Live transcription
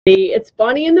It's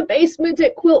Bonnie in the basement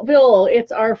at Quiltville.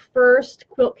 It's our first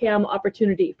Quilt Cam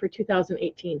opportunity for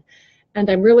 2018. And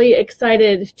I'm really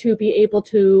excited to be able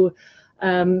to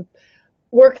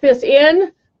work this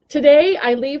in today.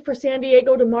 I leave for San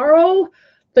Diego tomorrow.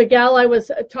 The gal I was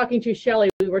talking to,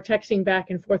 Shelly, we were texting back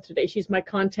and forth today. She's my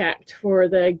contact for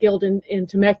the guild in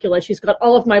Temecula. She's got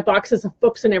all of my boxes of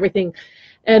books and everything.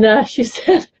 And she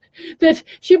said that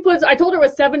she puts, I told her it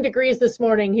was 7 degrees this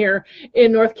morning here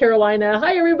in North Carolina.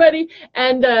 Hi, everybody.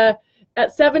 And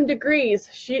at 7 degrees,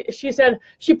 she said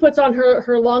she puts on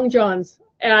her long johns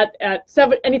at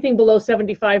anything below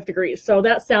 75 degrees. So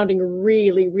that's sounding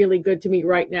really, really good to me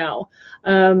right now.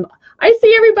 I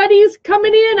see everybody's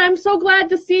coming in. I'm so glad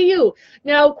to see you.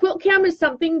 Now, Quilt Cam is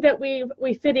something that we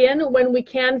fit in when we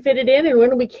can fit it in, and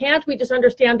when we can't, we just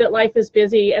understand that life is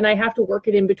busy and I have to work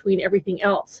it in between everything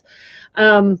else.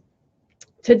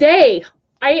 Today,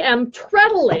 I am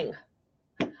treadling.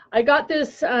 I got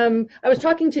this, I was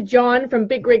talking to John from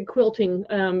Big Rig Quilting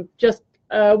just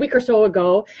a week or so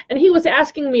ago, and he was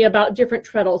asking me about different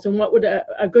treadles and what would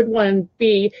a good one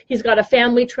be. He's got a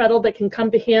family treadle that can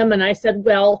come to him, and I said,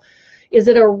 well, is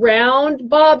it a round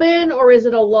bobbin or is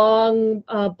it a long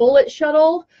bullet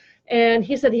shuttle? And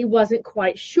he said he wasn't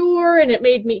quite sure, and it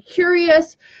made me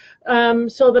curious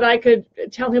so that I could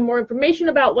tell him more information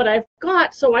about what I've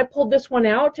got. So I pulled this one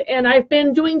out, and I've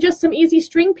been doing just some easy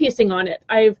string piecing on it.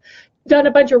 I've done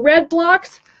a bunch of red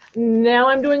blocks. Now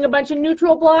I'm doing a bunch of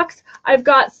neutral blocks. I've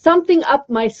got something up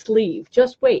my sleeve.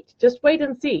 Just wait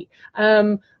and see.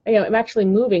 I'm actually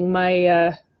moving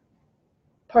my,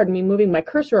 moving my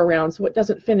cursor around so it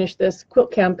doesn't finish this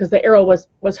quilt cam because the arrow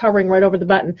was hovering right over the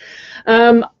button.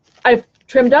 I've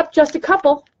trimmed up just a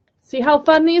couple. See how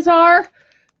fun these are?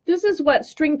 This is what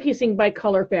string piecing by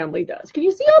color family does. Can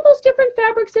you see all those different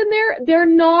fabrics in there? They're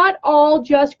not all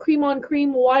just cream on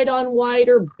cream, white on white,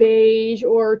 or beige,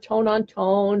 or tone on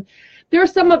tone.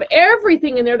 There's some of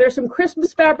everything in there. There's some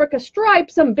Christmas fabric, a stripe,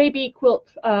 some baby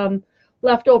quilt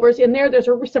leftovers in there. There's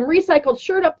some recycled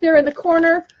shirt up there in the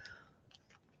corner.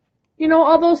 You know,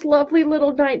 all those lovely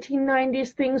little 1990s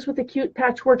things with the cute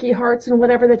patchworky hearts and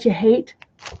whatever that you hate.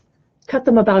 Cut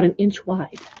them about 1 inch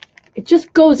wide. It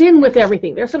just goes in with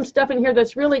everything. There's some stuff in here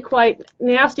that's really quite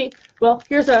nasty. Well,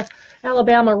 here's a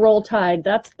Alabama roll tide.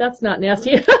 That's not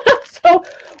nasty. So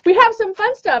we have some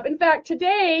fun stuff. In fact,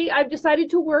 today I've decided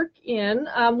to work in,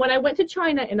 when I went to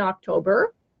China in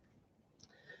October,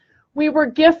 we were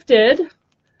gifted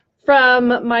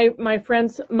from my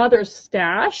friend's mother's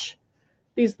stash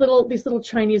these little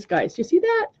Chinese guys. Do you see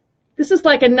that? This is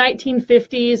like a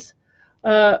 1950s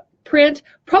print,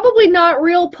 probably not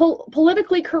real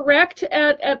politically correct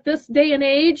at this day and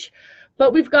age,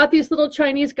 but we've got these little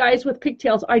Chinese guys with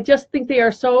pigtails. I just think they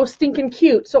are so stinking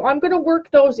cute. So I'm going to work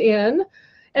those in.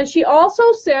 And she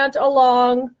also sent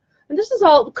along, and this is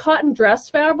all cotton dress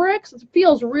fabrics. It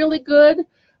feels really good,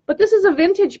 but this is a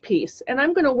vintage piece, and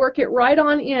I'm going to work it right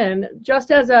on in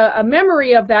just as a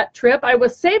memory of that trip. I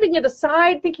was saving it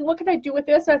aside thinking, what can I do with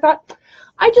this? I thought,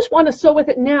 I just want to sew with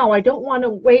it now. I don't want to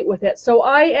wait with it. So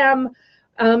I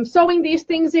am sewing these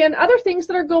things in. Other things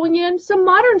that are going in, some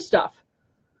modern stuff.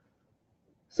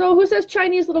 So who says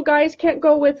Chinese little guys can't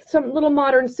go with some little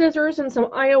modern scissors and some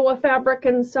Iowa fabric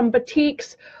and some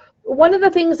batiks? One of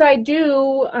the things I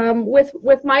do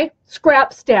with my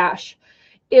scrap stash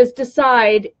is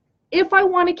decide if I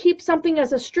want to keep something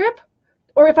as a strip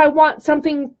or if I want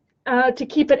something to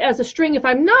keep it as a string. If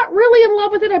I'm not really in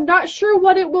love with it, I'm not sure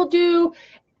what it will do,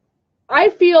 I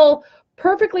feel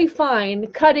perfectly fine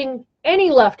cutting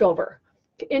any leftover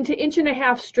into 1.5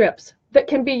 inch strips that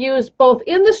can be used both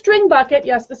in the string bucket.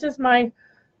 Yes, this is my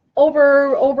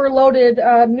overloaded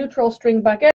neutral string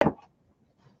bucket.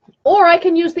 Or I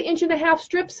can use the 1.5 inch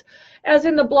strips as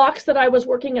in the blocks that I was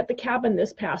working at the cabin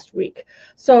this past week.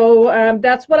 So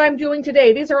that's what I'm doing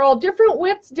today. These are all different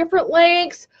widths, different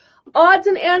lengths, odds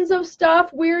and ends of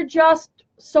stuff. We're just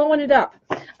sewing it up.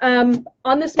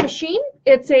 On this machine,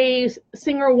 it's a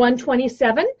Singer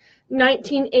 127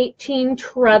 1918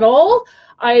 treadle.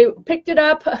 I picked it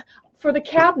up for the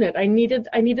cabinet. I needed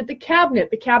the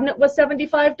cabinet. The cabinet was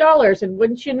 $75, and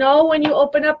wouldn't you know, when you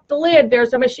open up the lid,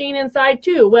 there's a machine inside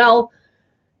too. Well,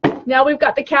 now we've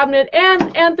got the cabinet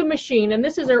and the machine, and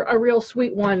this is a real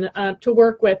sweet one to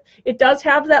work with. It does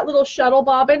have that little shuttle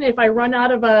bobbin. If I run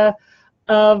out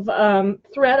of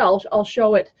thread, I'll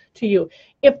show it to you.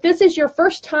 If this is your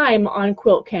first time on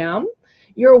Quilt Cam,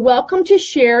 you're welcome to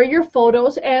share your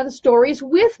photos and stories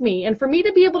with me, and for me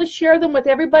to be able to share them with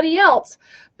everybody else,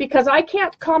 because I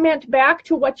can't comment back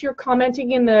to what you're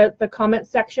commenting in the comment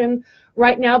section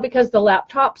right now because the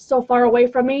laptop's so far away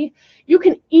from me, you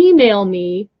can email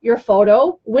me your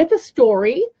photo with a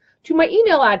story to my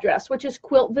email address, which is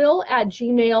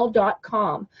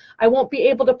quiltville@gmail.com. I won't be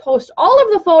able to post all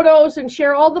of the photos and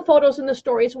share all the photos and the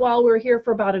stories while we're here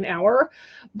for about an hour,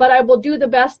 but I will do the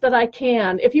best that I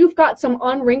can. If you've got some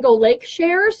on Ringo Lake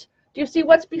shares, do you see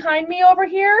what's behind me over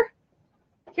here?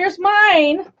 Here's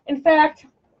mine. In fact,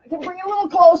 I can bring it a little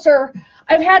closer.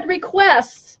 I've had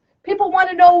requests. People want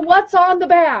to know what's on the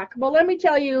back. Well, let me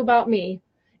tell you about me.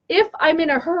 If I'm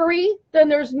in a hurry, then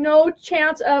there's no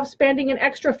chance of spending an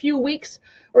extra few weeks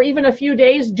or even a few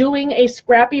days doing a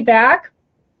scrappy back.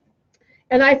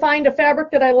 And I find a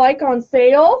fabric that I like on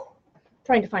sale. I'm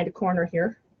trying to find a corner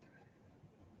here.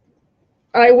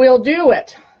 I will do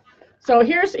it. So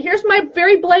here's my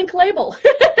very blank label.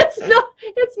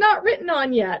 it's not written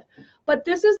on yet. But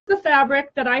this is the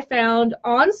fabric that I found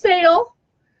on sale,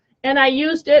 and I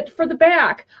used it for the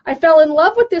back. I fell in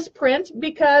love with this print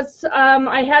because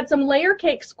I had some layer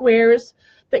cake squares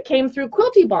that came through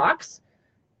Quilty Box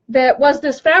that was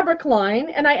this fabric line,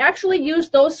 and I actually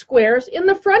used those squares in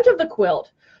the front of the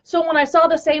quilt. So when I saw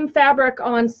the same fabric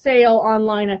on sale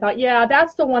online, I thought, yeah,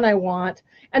 that's the one I want.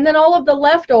 And then all of the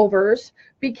leftovers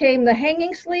became the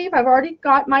hanging sleeve. I've already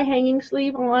got my hanging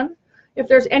sleeve on. If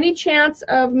there's any chance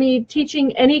of me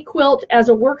teaching any quilt as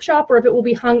a workshop, or if it will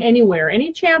be hung anywhere,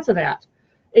 any chance of that,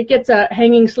 it gets a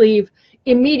hanging sleeve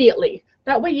immediately.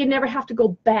 That way you never have to go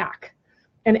back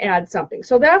and add something.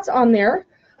 So that's on there.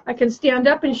 I can stand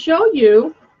up and show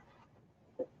you.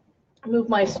 Move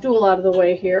my stool out of the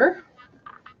way here.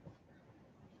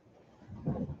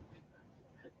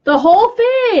 The whole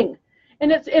thing.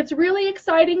 And it's really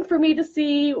exciting for me to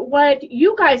see what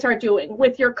you guys are doing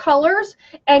with your colors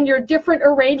and your different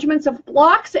arrangements of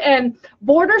blocks and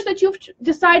borders that you've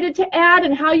decided to add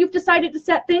and how you've decided to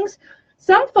set things.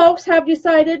 Some folks have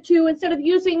decided to, instead of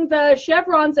using the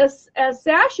chevrons as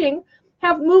sashing,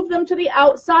 have moved them to the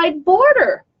outside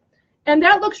border. And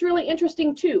that looks really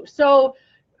interesting too. So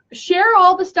share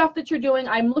all the stuff that you're doing.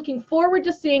 I'm looking forward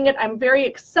to seeing it. I'm very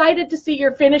excited to see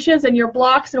your finishes and your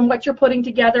blocks and what you're putting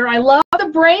together. I love the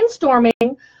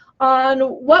brainstorming on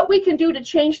what we can do to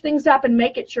change things up and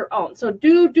make it your own. So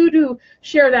do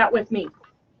share that with me.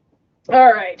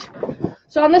 All right.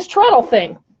 So on this treadle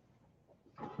thing,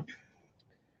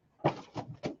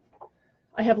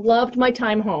 I have loved my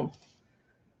time home.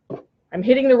 I'm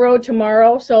hitting the road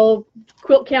tomorrow, so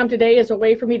Quilt Cam today is a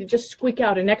way for me to just squeak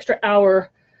out an extra hour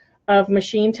of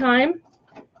machine time.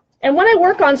 And when I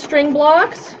work on string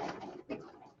blocks,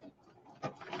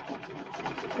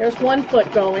 there's 1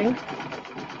 foot going.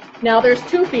 Now there's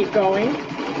 2 feet going.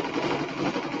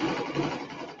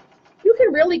 You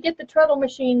can really get the treadle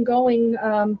machine going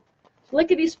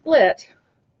lickety-split.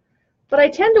 But I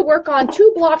tend to work on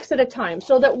 2 blocks at a time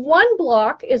so that 1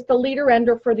 block is the leader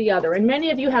ender for the other. And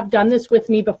many of you have done this with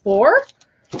me before.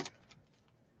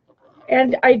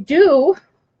 And I do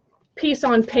piece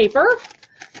on paper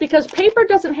because paper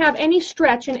doesn't have any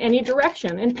stretch in any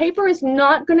direction, and paper is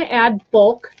not going to add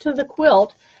bulk to the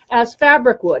quilt as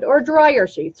fabric would, or dryer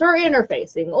sheets, or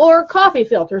interfacing, or coffee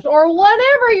filters, or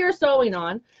whatever you're sewing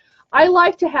on. I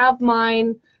like to have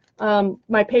mine,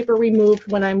 my paper removed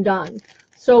when I'm done.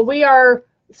 So we are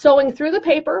sewing through the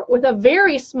paper with a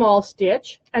very small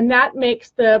stitch, and that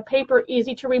makes the paper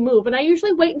easy to remove. And I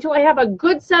usually wait until I have a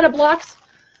good set of blocks.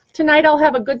 Tonight I'll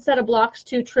have a good set of blocks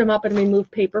to trim up and remove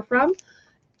paper from.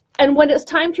 And when it's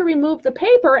time to remove the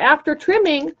paper after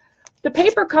trimming, the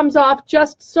paper comes off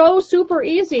just so super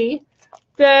easy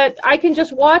that I can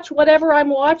just watch whatever I'm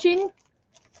watching.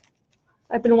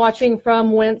 I've been watching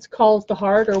From Whence Calls the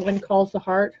Heart, or When Calls the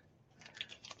Heart.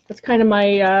 That's kind of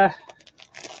my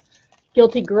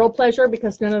guilty girl pleasure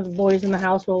because none of the boys in the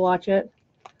house will watch it.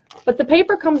 But the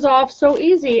paper comes off so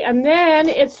easy, and then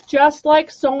it's just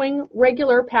like sewing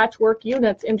regular patchwork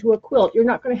units into a quilt. You're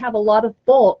not going to have a lot of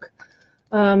bulk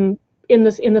in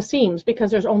the seams because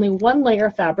there's only 1 layer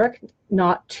of fabric,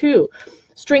 not 2.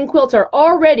 String quilts are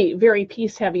already very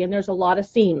piece heavy, and there's a lot of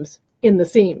seams in the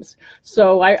seams.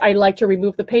 So I like to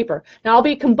remove the paper. Now I'll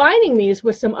be combining these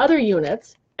with some other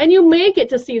units, and you may get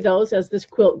to see those as this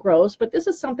quilt grows, but this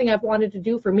is something I've wanted to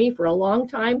do for me for a long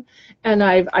time, and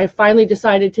I've finally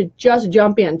decided to just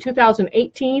jump in.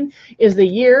 2018 is the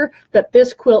year that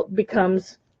this quilt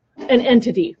becomes an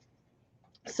entity.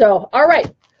 So, all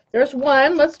right, there's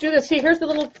one. Let's do this. See, here's the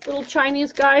little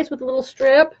Chinese guys with a little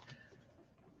strip.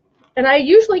 And I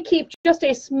usually keep just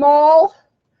a small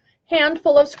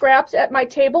handful of scraps at my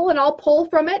table, and I'll pull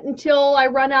from it until I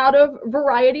run out of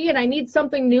variety and I need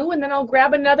something new, and then I'll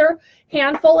grab another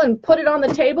handful and put it on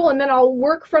the table, and then I'll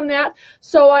work from that.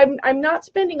 So I'm not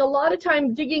spending a lot of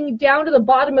time digging down to the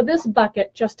bottom of this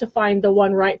bucket just to find the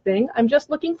one right thing. I'm just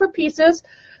looking for pieces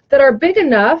that are big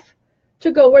enough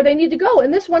to go where they need to go.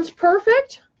 And this one's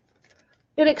perfect.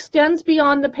 It extends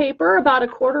beyond the paper about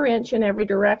 1/4 inch in every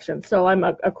direction. So I'm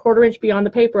a 1/4 inch beyond the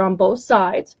paper on both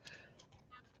sides.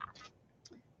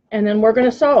 And then we're going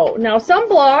to sew. Now some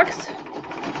blocks,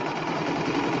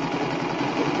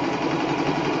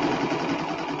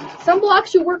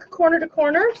 you work corner to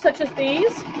corner, such as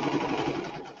these.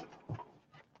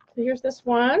 So here's this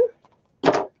one.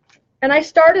 And I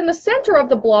start in the center of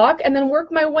the block and then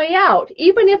work my way out.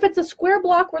 Even if it's a square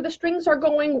block where the strings are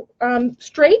going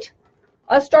straight,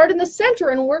 I'll start in the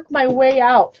center and work my way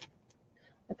out.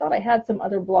 I thought I had some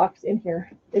other blocks in here.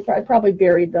 I probably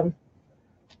buried them.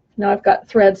 Now I've got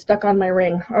thread stuck on my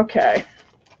ring. Okay.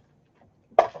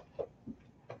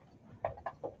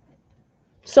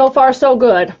 So far, so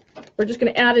good. We're just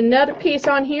going to add another piece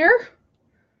on here.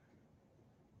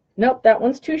 Nope, that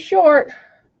one's too short.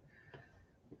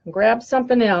 Grab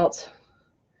something else.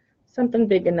 Something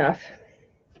big enough.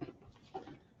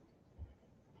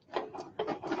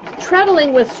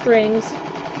 Treadling with strings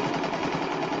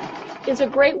is a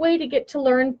great way to get to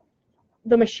learn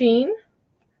the machine,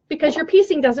 because your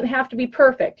piecing doesn't have to be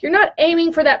perfect. You're not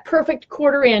aiming for that perfect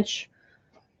 1/4 inch.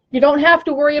 You don't have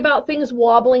to worry about things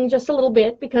wobbling just a little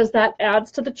bit, because that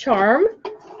adds to the charm.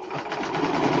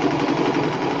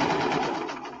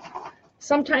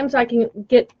 Sometimes I can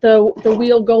get the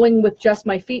wheel going with just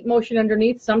my feet motion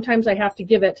underneath. Sometimes I have to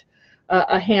give it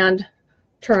a hand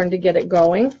turn to get it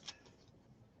going.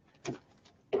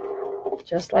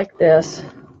 Just like this.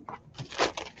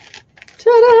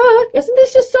 Ta-da! Isn't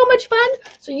this just so much fun?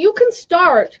 So you can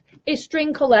start a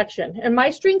string collection. And my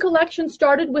string collection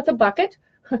started with a bucket.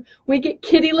 We get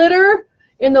kitty litter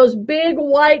in those big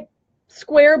white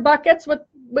square buckets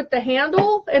with the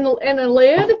handle and a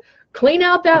lid. Clean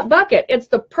out that bucket. It's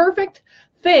the perfect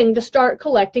thing to start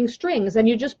collecting strings. And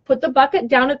you just put the bucket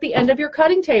down at the end of your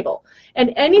cutting table.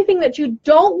 And anything that you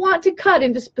don't want to cut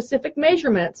into specific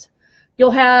measurements, you'll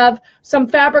have some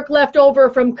fabric left over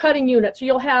from cutting units.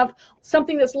 You'll have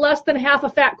something that's less than half a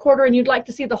fat quarter and you'd like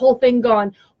to see the whole thing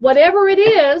gone. Whatever it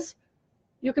is,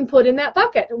 you can put in that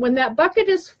bucket. And when that bucket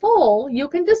is full, you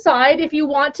can decide if you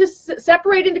want to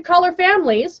separate into color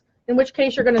families, in which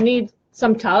case you're going to need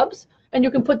some tubs. And you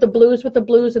can put the blues with the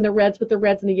blues and the reds with the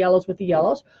reds and the yellows with the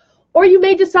yellows. Or you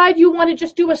may decide you want to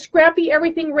just do a scrappy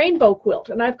everything rainbow quilt.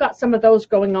 And I've got some of those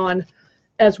going on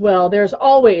as well. There's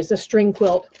always a string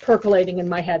quilt percolating in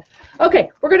my head.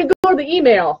 Okay, we're going to go to the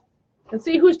email and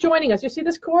see who's joining us. You see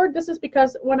this cord? This is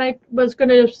because when I was going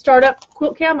to start up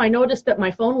Quilt Cam, I noticed that my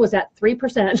phone was at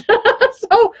 3%.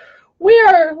 So we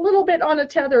are a little bit on a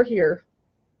tether here.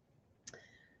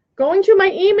 Going to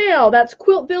my email, that's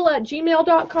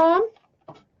quiltville@gmail.com.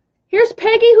 Here's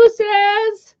Peggy, who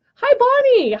says, hi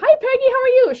Bonnie. Hi Peggy, how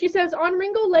are you? She says, on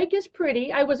Ringo Lake is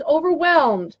pretty. I was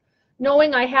overwhelmed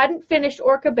knowing I hadn't finished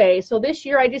Orca Bay, so this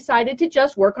year I decided to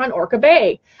just work on Orca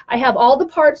Bay. I have all the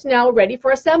parts now ready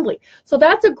for assembly. So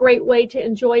that's a great way to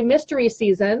enjoy mystery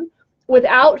season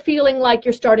without feeling like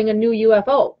you're starting a new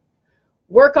UFO.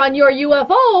 Work on your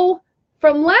UFO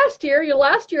from last year, your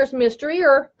last year's mystery,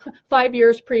 or 5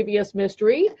 years previous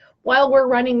mystery, while we're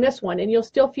running this one, and you'll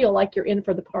still feel like you're in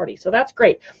for the party. So that's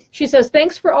great. She says,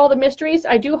 thanks for all the mysteries.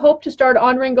 I do hope to start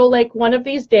on Ringo Lake one of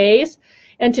these days.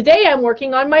 And today I'm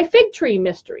working on my fig tree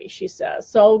mystery, she says.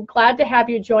 So glad to have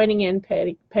you joining in,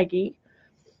 Peggy.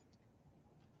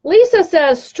 Lisa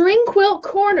says, string quilt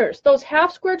corners. Those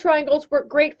half square triangles work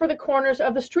great for the corners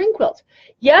of the string quilt.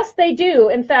 Yes, they do.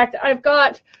 In fact, I've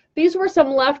got, these were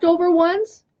some leftover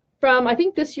ones from, I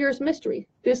think, this year's mystery.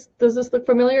 Does this look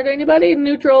familiar to anybody?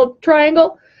 Neutral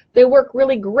triangle. They work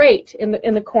really great in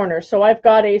the corners. So I've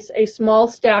got a small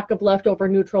stack of leftover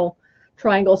neutral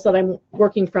triangles that I'm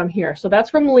working from here. So that's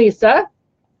from Lisa.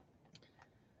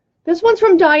 This one's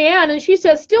from Diane, and she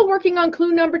says, still working on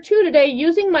clue number 2 today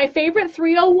using my favorite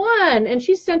 301. And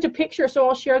she sent a picture, so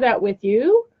I'll share that with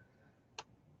you.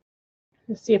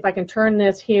 Let's see if I can turn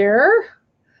this here.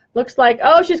 Looks like,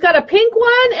 oh, she's got a pink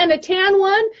one and a tan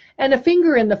one and a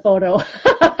finger in the photo.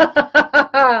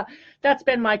 That's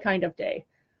been my kind of day.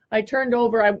 I turned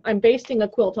over, I'm basting a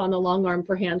quilt on the long arm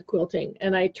for hand quilting,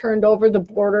 and I turned over the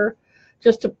border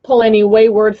just to pull any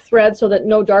wayward thread so that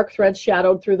no dark threads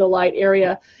shadowed through the light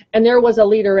area. And there was a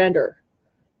leader ender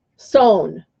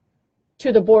sewn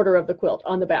to the border of the quilt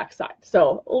on the back side.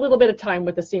 So a little bit of time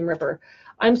with the seam ripper.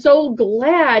 I'm so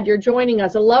glad you're joining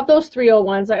us. I love those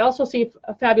 301s. I also see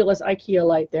a fabulous IKEA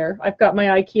light there. I've got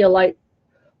my IKEA light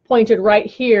pointed right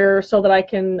here so that I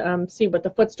can see what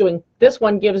the foot's doing. This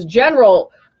one gives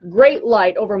general great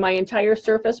light over my entire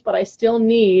surface, but I still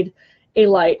need a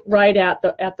light right at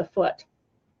the foot.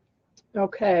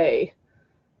 Okay.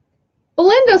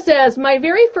 Belinda says, my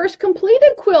very first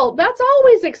completed quilt. That's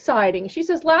always exciting. She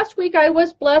says, last week I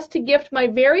was blessed to gift my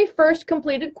very first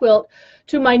completed quilt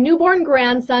to my newborn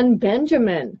grandson,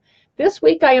 Benjamin. This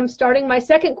week I am starting my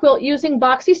second quilt using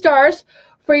boxy stars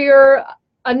for your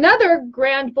another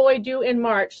grand boy due in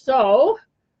March. So,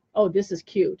 oh, this is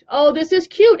cute. Oh, this is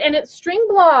cute. And it's string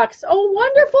blocks. Oh,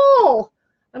 wonderful.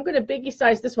 I'm going to biggie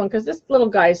size this one because this little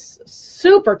guy's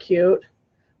super cute.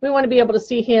 We want to be able to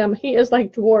see him. He is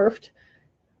like dwarfed.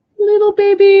 Little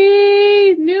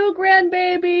baby, new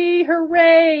grandbaby,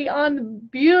 hooray, on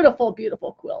beautiful,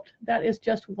 beautiful quilt. That is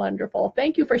just wonderful.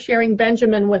 Thank you for sharing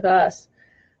Benjamin with us.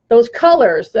 Those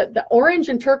colors, the orange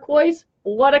and turquoise,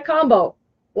 what a combo.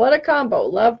 What a combo.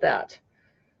 Love that.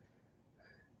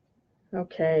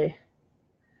 Okay.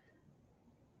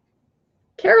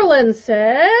 Carolyn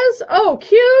says, oh,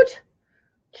 cute.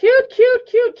 Cute, cute,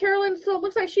 cute, Carolyn. So it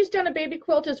looks like she's done a baby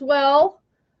quilt as well.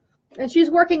 And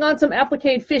she's working on some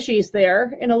applique fishies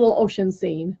there in a little ocean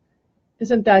scene.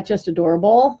 Isn't that just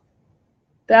adorable?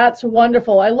 That's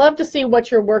wonderful. I love to see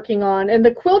what you're working on. And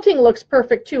the quilting looks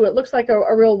perfect too. It looks like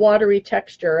a real watery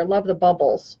texture. I love the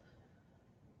bubbles.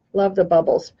 Love the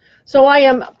bubbles. So I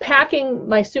am packing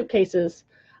my suitcases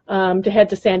to head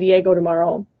to San Diego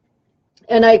tomorrow.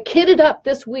 And I kitted up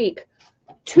this week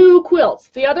 2 quilts.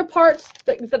 The other parts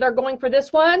that are going for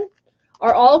this one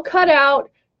are all cut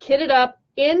out, kitted up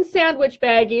in sandwich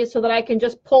baggies so that I can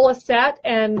just pull a set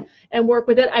and work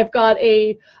with it. I've got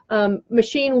a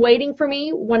machine waiting for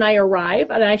me when I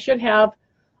arrive, and I should have,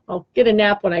 I'll get a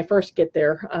nap when I first get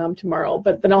there tomorrow,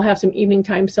 but then I'll have some evening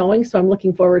time sewing, so I'm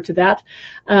looking forward to that.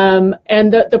 And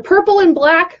the purple and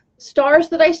black stars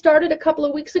that I started a couple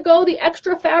of weeks ago, the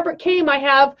extra fabric came. I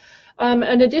have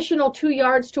an additional 2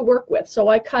 yards to work with, so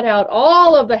I cut out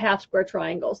all of the half square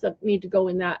triangles that need to go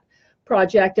in that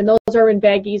project, and those are in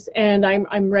baggies, and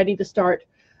I'm ready to start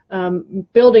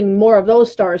building more of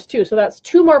those stars too. So that's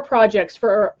 2 more projects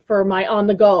for my on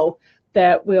the go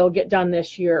that will get done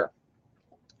this year.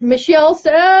 Michelle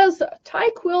says, tie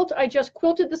quilt I just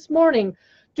quilted this morning,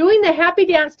 doing the happy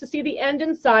dance to see the end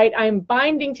in sight. I'm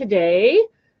binding today.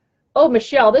 Oh,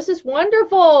 Michelle, this is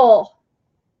wonderful.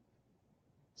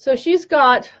 So she's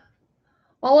got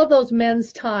all of those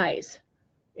men's ties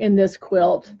in this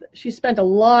quilt. She spent a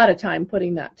lot of time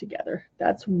putting that together.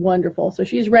 That's wonderful. So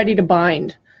she's ready to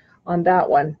bind on that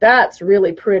one. That's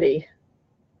really pretty.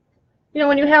 You know,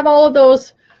 when you have all of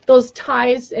those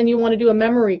ties and you want to do a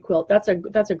memory quilt, that's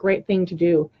a great thing to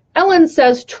do. Ellen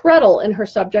says treadle in her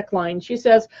subject line. She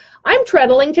says, I'm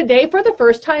treadling today for the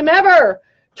first time ever.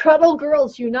 Treadle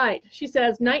girls unite. She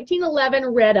says 1911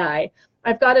 red eye.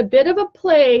 I've got a bit of a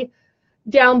play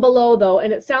down below though,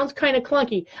 and it sounds kind of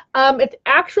clunky. It's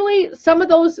actually, some of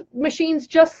those machines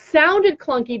just sounded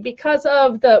clunky because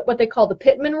of what they call the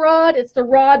pitman rod. It's the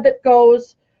rod that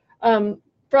goes from,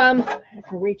 I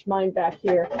can reach mine back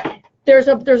here. There's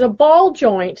a ball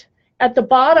joint at the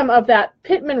bottom of that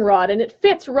pitman rod, and it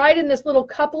fits right in this little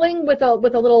coupling with a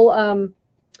little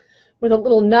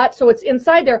nut, so it's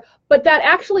inside there. But that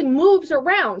actually moves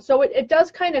around, so it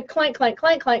does kind of clank, clank,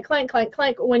 clank, clank, clank, clank,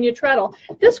 clank when you treadle.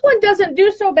 This one doesn't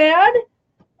do so bad,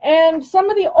 and some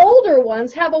of the older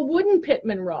ones have a wooden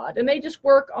pitman rod, and they just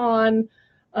work on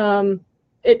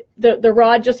the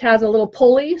rod just has a little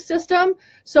pulley system,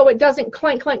 so it doesn't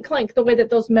clank, clank, clank the way that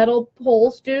those metal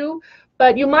poles do.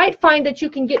 But you might find that you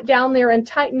can get down there and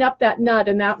tighten up that nut,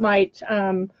 and that might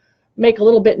make a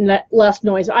little bit less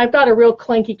noise. I've got a real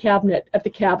clanky cabinet at the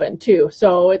cabin too,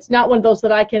 so it's not one of those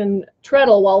that I can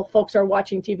treadle while folks are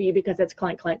watching TV because it's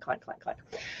clank, clank, clank, clank, clank.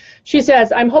 She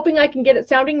says, I'm hoping I can get it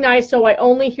sounding nice so I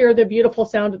only hear the beautiful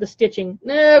sound of the stitching.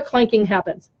 No, clanking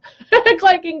happens.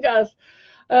 Clanking does.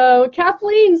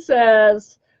 Kathleen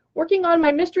says, working on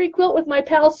my mystery quilt with my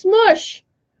pal Smush.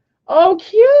 Oh,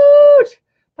 cute.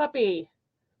 Puppy.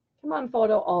 Come on,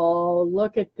 photo. Oh,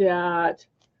 look at that.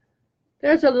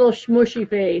 There's a little smushy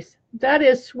face. That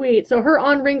is sweet. So her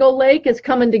on Ringo Lake is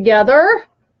coming together.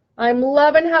 I'm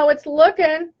loving how it's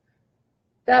looking.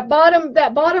 That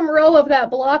bottom row of that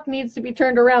block needs to be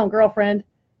turned around, girlfriend.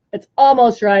 It's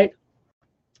almost right.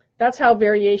 That's how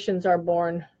variations are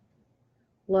born.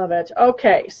 Love it.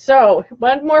 Okay, so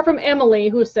one more from Emily,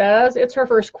 who says it's her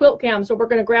first quilt cam, so we're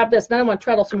going to grab this. Then I want to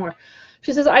treadle some more.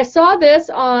 She says, I saw this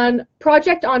on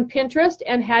project on Pinterest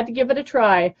and had to give it a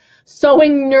try.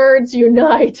 Sewing nerds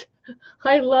unite.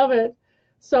 I love it.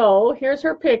 So here's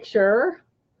her picture.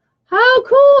 How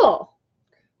cool.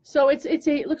 So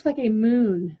it looks like a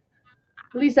moon.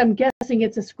 At least I'm guessing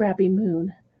it's a scrappy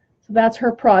moon. So that's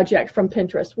her project from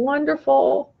Pinterest.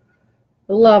 Wonderful.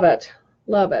 Love it.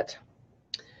 Love it.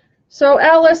 So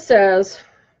Alice says,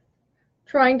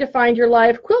 trying to find your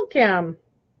live quilt cam.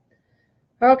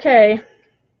 Okay.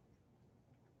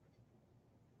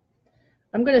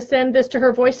 I'm going to send this to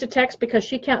her voice to text because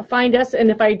she can't find us. And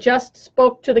if I just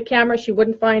spoke to the camera, she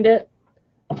wouldn't find it.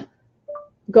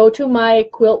 Go to my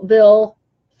Quiltville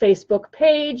Facebook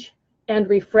page and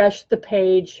refresh the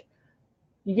page.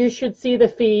 You should see the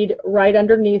feed right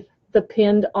underneath the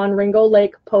pinned on Ringo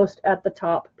Lake post at the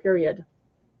top, period.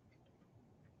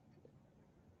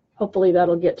 Hopefully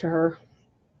that'll get to her.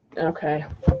 Okay.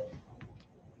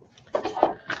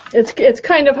 It's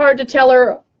kind of hard to tell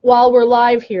her while we're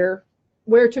live here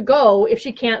where to go if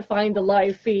she can't find the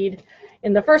live feed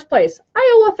in the first place.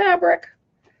 Iowa fabric.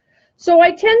 So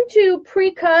I tend to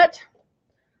pre-cut.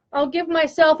 I'll give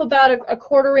myself about a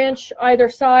 1/4 inch either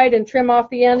side and trim off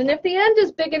the end. And if the end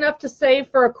is big enough to save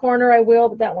for a corner, I will,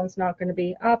 but that one's not going to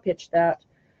be. I'll pitch that.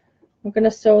 I'm going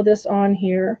to sew this on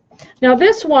here. Now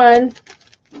this one,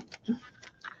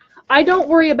 I don't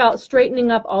worry about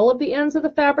straightening up all of the ends of the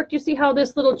fabric. You see how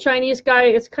this little Chinese guy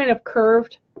is kind of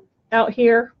curved out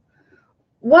here?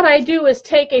 What I do is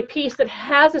take a piece that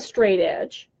has a straight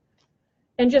edge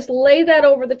and just lay that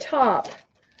over the top.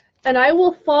 And I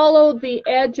will follow the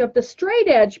edge of the straight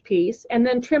edge piece and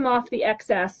then trim off the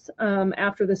excess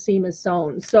after the seam is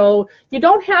sewn. So you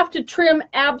don't have to trim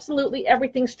absolutely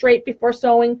everything straight before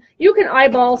sewing. You can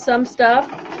eyeball some stuff.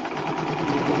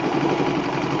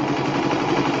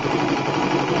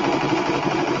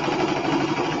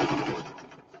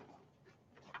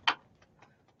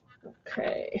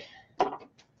 Okay.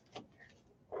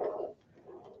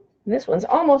 This one's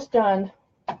almost done.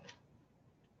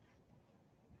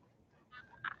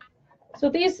 So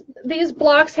these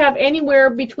blocks have anywhere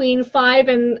between 5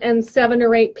 and 7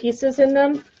 or 8 pieces in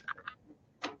them.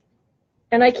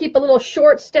 And I keep a little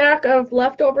short stack of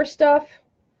leftover stuff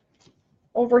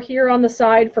over here on the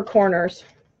side for corners.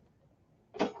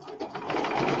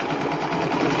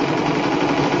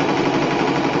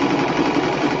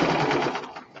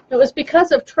 It was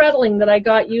because of treadling that I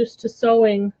got used to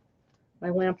sewing. My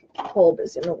lamp bulb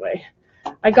is in the way.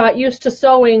 I got used to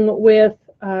sewing with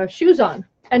shoes on.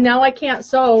 And now I can't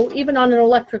sew even on an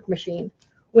electric machine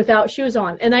without shoes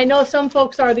on. And I know some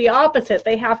folks are the opposite.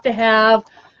 They have to have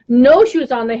no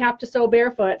shoes on. They have to sew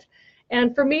barefoot.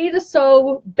 And for me to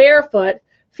sew barefoot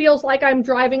feels like I'm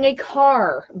driving a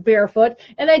car barefoot,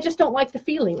 and I just don't like the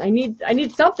feeling. I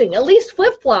need something, at least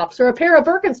flip-flops or a pair of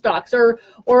Birkenstocks or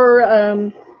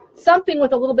something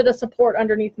with a little bit of support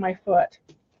underneath my foot.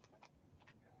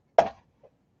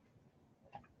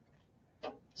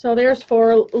 So there's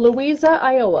for Louisa,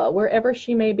 Iowa, wherever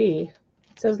she may be.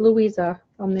 It says Louisa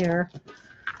on there.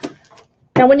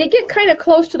 Now when you get kind of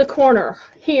close to the corner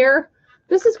here,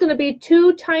 this is going to be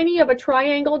too tiny of a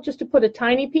triangle just to put a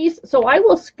tiny piece. So I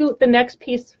will scoot the next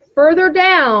piece further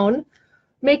down,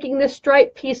 making this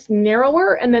stripe piece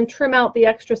narrower, and then trim out the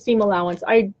extra seam allowance.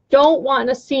 I don't want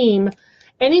a seam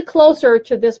any closer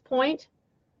to this point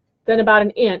than about 1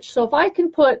 inch. So if I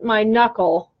can put my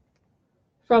knuckle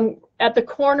from at the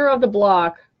corner of the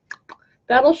block,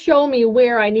 that'll show me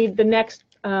where I need the next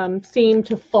seam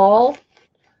to fall,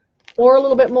 or a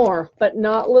little bit more, but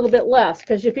not a little bit less,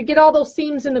 because if you get all those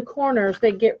seams in the corners,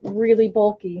 they get really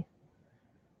bulky.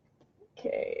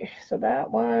 Okay, so that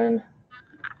one,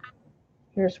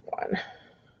 here's one.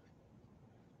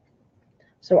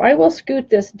 So I will scoot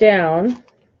this down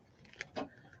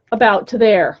about to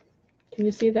there. Can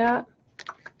you see that?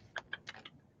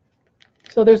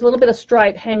 So there's a little bit of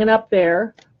stripe hanging up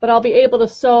there, but I'll be able to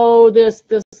sew this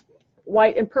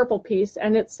white and purple piece,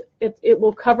 and it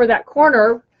will cover that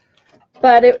corner,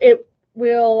 but it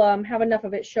will have enough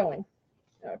of it showing.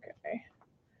 Okay.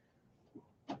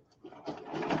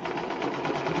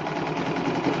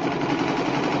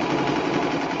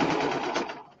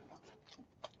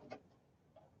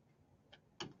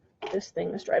 This thing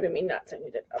is driving me nuts. I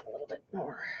need it up a little bit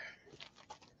more.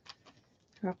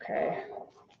 Okay.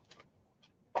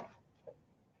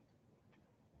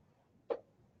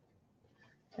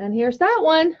 And here's that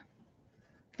one.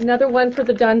 Another one for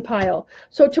the done pile.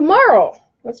 So tomorrow,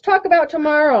 let's talk about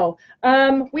tomorrow.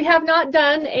 We have not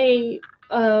done a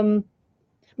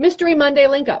Mystery Monday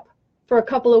link up for a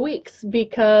couple of weeks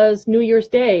because New Year's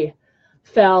Day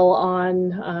fell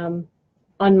on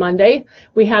Monday.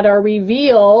 We had our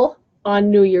reveal on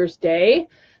New Year's Day.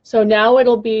 So now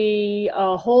it'll be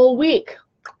a whole week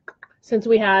since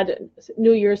we had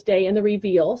New Year's Day and the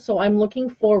reveal. So I'm looking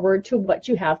forward to what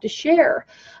you have to share.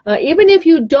 Even if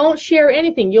you don't share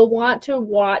anything, you'll want to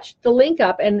watch the link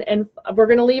up, and we're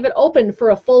going to leave it open for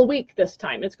a full week this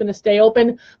time. It's going to stay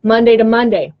open Monday to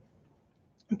Monday.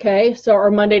 Okay, so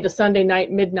or Monday to Sunday night,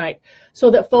 midnight,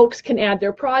 so that folks can add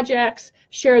their projects,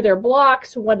 share their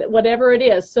blocks, whatever it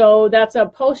is. So that's a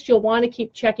post you'll want to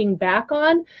keep checking back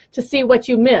on to see what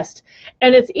you missed.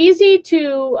 And it's easy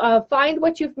to find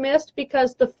what you've missed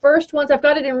because the first ones, I've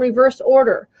got it in reverse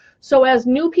order. So as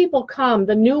new people come,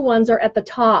 the new ones are at the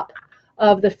top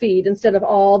of the feed instead of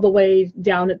all the way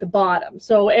down at the bottom.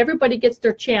 So everybody gets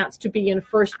their chance to be in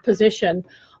first position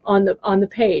on the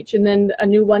page, and then a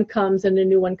new one comes, and a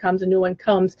new one comes, a new one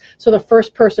comes. So the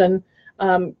first person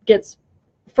gets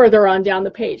further on down the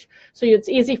page. So it's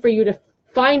easy for you to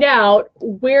find out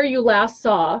where you last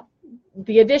saw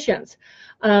the additions.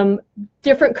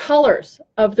 Different colors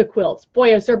of the quilts.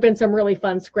 Boy, has there been some really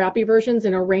fun scrappy versions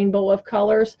in a rainbow of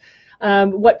colors.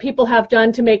 What people have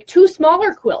done to make two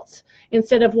smaller quilts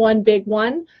instead of one big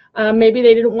one. Maybe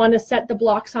they didn't want to set the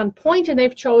blocks on point and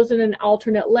they've chosen an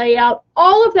alternate layout.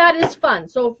 All of that is fun.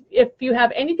 So if you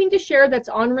have anything to share that's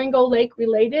on Ringo Lake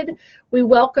related, we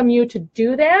welcome you to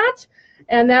do that.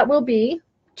 And that will be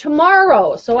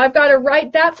tomorrow. So I've got to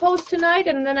write that post tonight,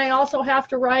 and then I also have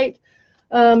to write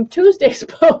Tuesday's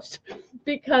post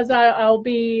because I'll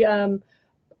be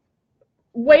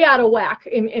way out of whack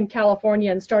in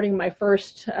California and starting my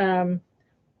first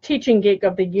teaching gig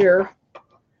of the year.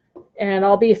 And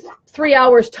I'll be 3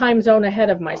 hours time zone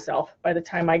ahead of myself by the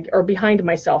time or behind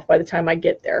myself by the time I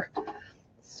get there.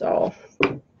 So,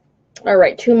 all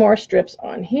right, 2 more strips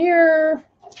on here.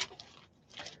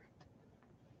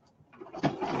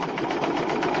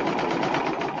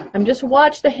 I'm just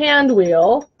watch the hand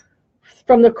wheel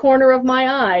from the corner of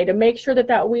my eye to make sure that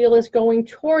that wheel is going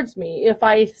towards me. If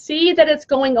I see that it's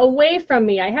going away from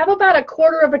me, I have about a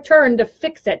quarter of a turn to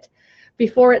fix it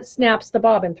before it snaps the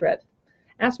bobbin thread.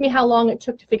 Ask me how long it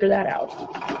took to figure that out.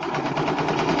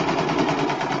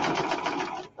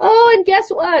 Oh, and guess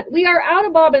what? We are out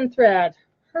of bobbin thread.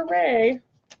 Hooray,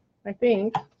 I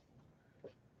think.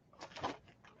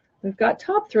 We've got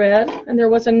top thread, and there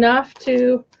was enough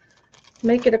to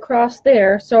make it across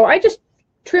there. So I just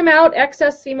trim out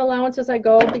excess seam allowance as I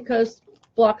go because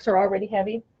blocks are already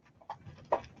heavy.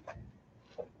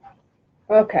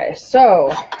 Okay,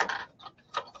 so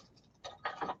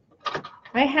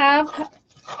I have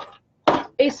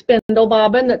a spindle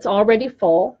bobbin that's already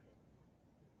full,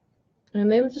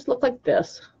 and they just look like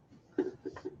this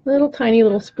little tiny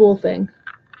little spool thing.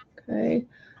 Okay,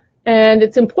 and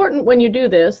it's important when you do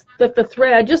this that the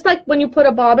thread, just like when you put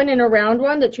a bobbin in a round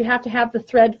one, that you have to have the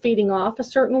thread feeding off a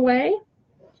certain way.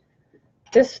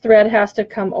 This thread has to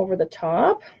come over the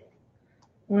top.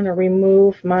 I'm going to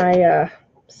remove my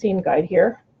seam guide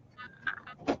here.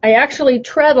 I actually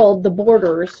treadled the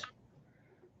borders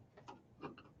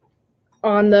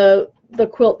on the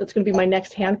quilt that's going to be my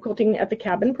next hand quilting at the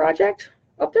cabin project.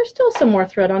 Oh, there's still some more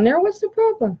thread on there. What's the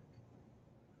problem?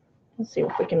 Let's see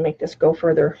if we can make this go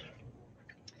further.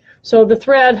 So the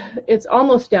thread, it's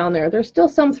almost down there. There's still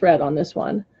some thread on this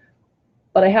one,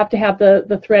 but I have to have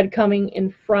the thread coming in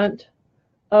front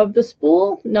of the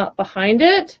spool, not behind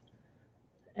it.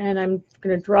 And I'm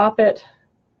going to drop it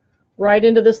right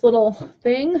into this little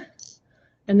thing,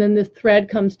 and then the thread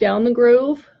comes down the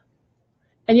groove.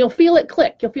 And you'll feel it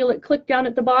click. You'll feel it click down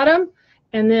at the bottom.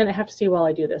 And then I have to see while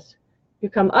I do this. You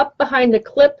come up behind the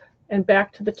clip and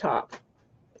back to the top.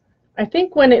 I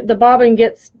think when the bobbin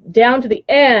gets down to the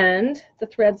end, the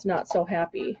thread's not so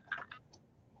happy.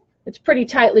 It's pretty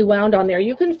tightly wound on there.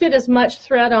 You can fit as much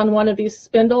thread on one of these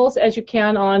spindles as you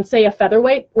can on, say, a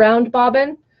featherweight round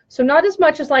bobbin. So not as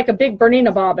much as like a big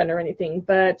Bernina bobbin or anything,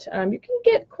 but you can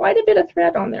get quite a bit of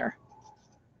thread on there.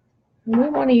 And we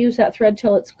want to use that thread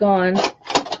till it's gone.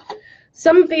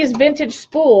 Some of these vintage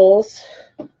spools,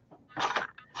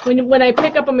 when I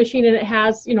pick up a machine and it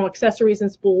has, you know, accessories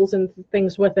and spools and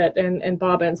things with it and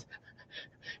bobbins,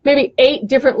 maybe 8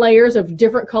 different layers of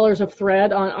different colors of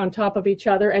thread on top of each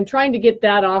other, and trying to get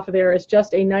that off of there is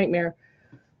just a nightmare.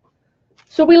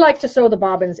 So we like to sew the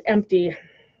bobbins empty.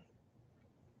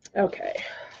 Okay.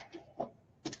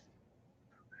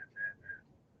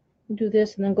 Do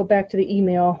this and then go back to the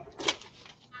email.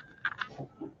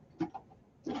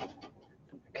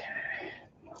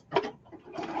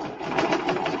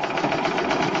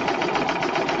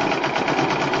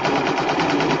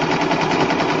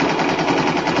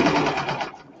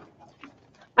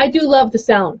 I do love the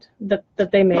sound that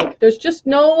they make. There's just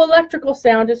no electrical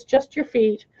sound. It's just your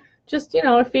feet Just, you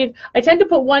know, I tend to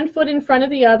put one foot in front of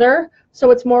the other, so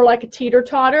it's more like a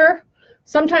teeter-totter.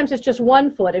 Sometimes it's just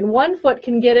one foot, and one foot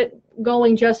can get it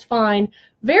going just fine.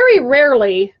 Very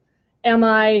rarely am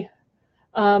I,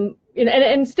 and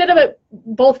instead of it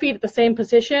both feet at the same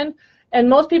position, and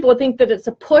most people would think that it's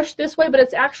a push this way, but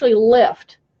it's actually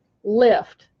lift,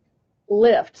 lift,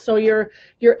 lift. So your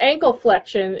ankle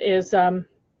flexion is,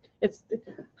 it's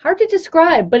hard to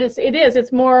describe, but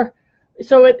it's more,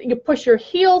 so you push your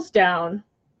heels down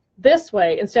this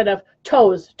way instead of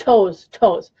toes, toes,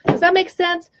 toes. Does that make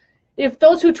sense? If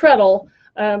those who treadle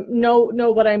know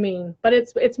what I mean, but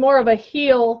it's more of a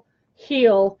heel,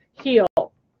 heel, heel.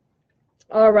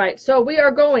 All right, so we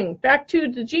are going back to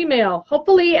the Gmail.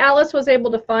 Hopefully Alice was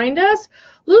able to find us.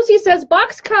 Lucy says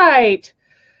box kite.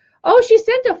 Oh, she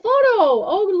sent a photo.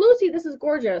 Oh, Lucy, this is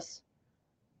gorgeous.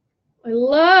 I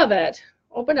love it.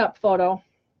 Open up photo.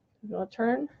 I'll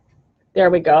turn. There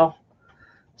we go.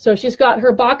 So she's got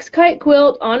her box kite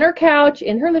quilt on her couch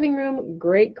in her living room.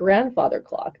 Great grandfather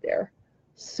clock there.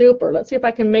 Super. Let's see if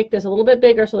I can make this a little bit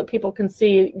bigger so that people can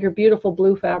see your beautiful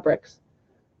blue fabrics.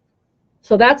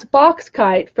 So that's box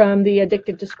kite from the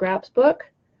Addicted to Scraps book.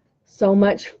 So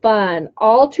much fun.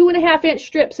 All 2.5-inch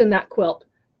strips in that quilt.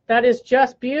 That is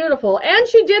just beautiful. And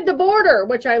she did the border,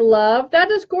 which I love.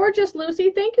 That is gorgeous, Lucy.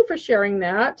 Thank you for sharing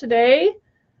that today.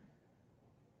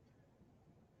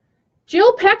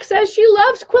 Jill Peck says she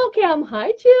loves Quilt Cam.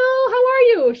 Hi, Jill. How are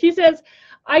you? She says,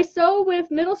 I sew with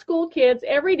middle school kids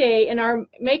every day in our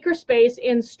makerspace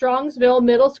in Strongsville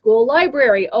Middle School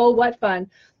Library. Oh, what fun.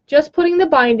 Just putting the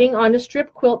binding on a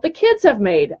strip quilt the kids have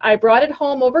made. I brought it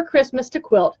home over Christmas to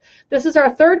quilt. This is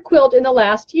our 3rd quilt in the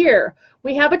last year.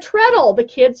 We have a treadle the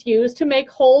kids use to make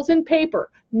holes in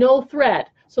paper. No thread.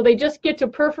 So they just get to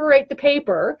perforate the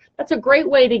paper. That's a great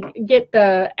way to get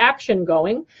the action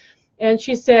going. And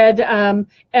she said,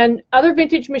 and other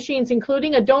vintage machines,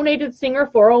 including a donated Singer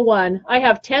 401. I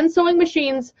have 10 sewing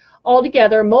machines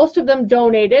altogether, most of them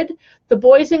donated. The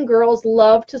boys and girls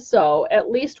love to sew. At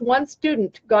least one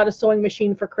student got a sewing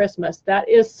machine for Christmas. That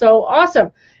is so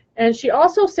awesome. And she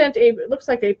also sent it looks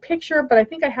like a picture, but I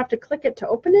think I have to click it to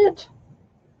open it.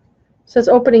 It says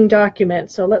opening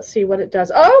document, so let's see what it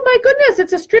does. Oh my goodness,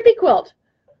 it's a strippy quilt.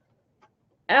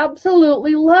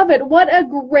 Absolutely love it. What a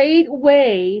great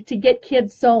way to get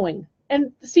kids sewing.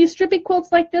 And see, strippy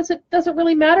quilts like this, it doesn't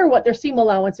really matter what their seam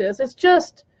allowance is. It's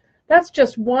just, that's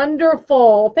just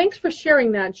wonderful. Thanks for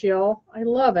sharing that, Jill. I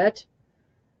love it.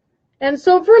 And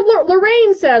so for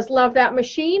Lorraine says, love that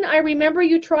machine. I remember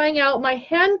you trying out my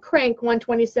hand crank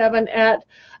 127 at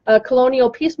a Colonial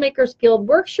Peacemakers Guild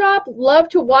workshop. Love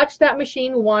to watch that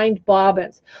machine wind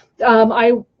bobbins.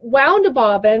 I wound a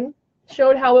bobbin,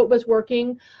 showed how it was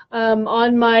working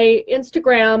on my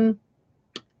Instagram.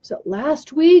 Was it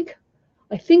last week?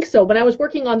 I think so, but I was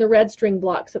working on the red string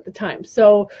blocks at the time.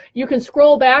 So you can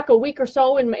scroll back a week or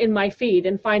so in my feed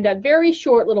and find that very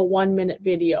short little 1-minute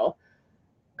video.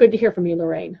 Good to hear from you,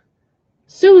 Lorraine.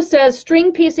 Sue says,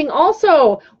 string piecing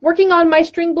also. Working on my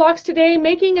string blocks today,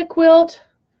 making a quilt.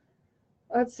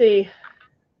 Let's see.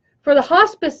 For the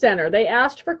hospice center, they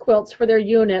asked for quilts for their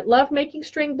unit. Love making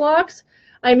string blocks.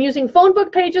 I'm using phone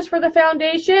book pages for the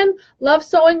foundation. Love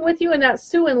sewing with you, and that's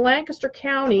Sue in Lancaster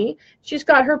County. She's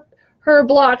got her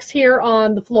blocks here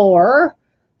on the floor,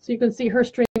 so you can see her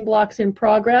string blocks in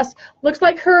progress. Looks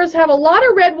like hers have a lot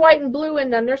of red, white, and blue in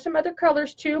them. There's some other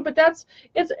colors too, but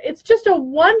it's just a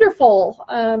wonderful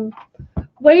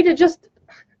way to just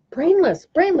brainless.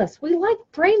 We like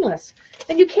brainless,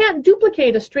 and you can't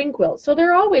duplicate a string quilt, so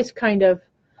they're always kind of,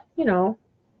 you know,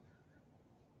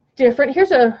 different.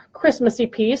 Here's a Christmassy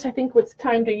piece. I think it's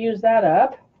time to use that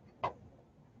up.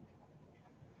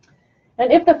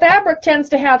 And if the fabric tends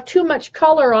to have too much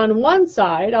color on one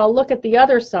side, I'll look at the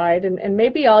other side and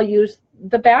maybe I'll use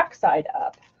the back side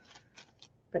up.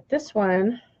 But this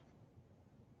one,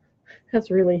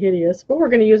 that's really hideous, but we're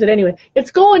going to use it anyway.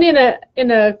 It's going in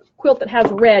a quilt that has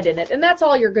red in it, and that's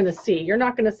all you're going to see. You're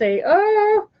not going to say,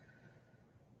 oh,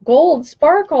 gold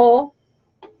sparkle.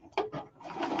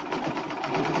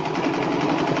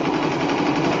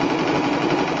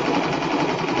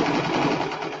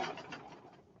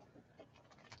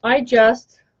 I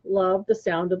just love the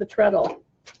sound of the treadle.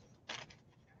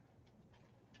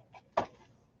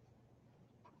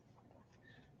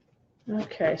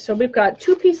 Okay, so we've got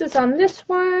 2 pieces on this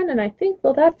one, and I think,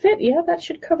 will that fit? Yeah, that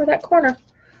should cover that corner.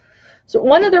 So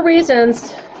one of the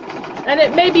reasons, and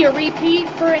it may be a repeat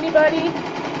for anybody,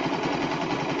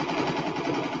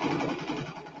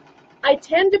 I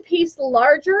tend to piece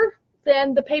larger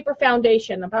than the paper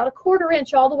foundation, about a 1/4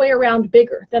 inch all the way around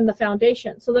bigger than the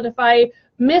foundation, so that if I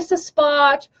miss a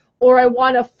spot or I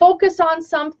want to focus on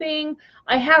something,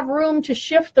 I have room to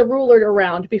shift the ruler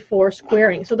around before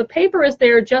squaring. So the paper is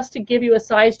there just to give you a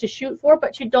size to shoot for,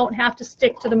 but you don't have to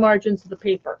stick to the margins of the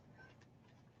paper.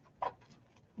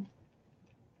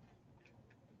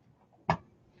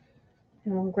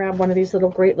 And I'll grab one of these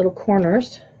great little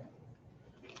corners.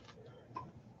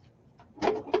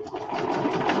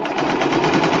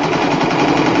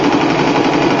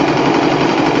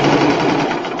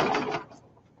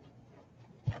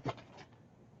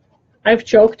 I've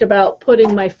joked about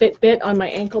putting my Fitbit on my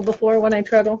ankle before when I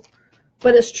treadle,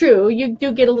 but it's true. You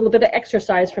do get a little bit of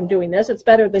exercise from doing this. It's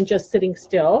better than just sitting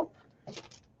still.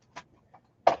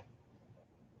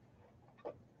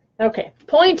 Okay,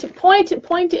 point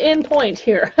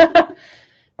here.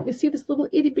 You see this little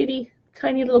itty bitty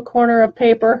tiny little corner of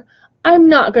paper? I'm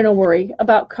not going to worry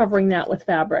about covering that with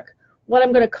fabric. What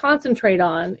I'm going to concentrate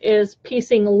on is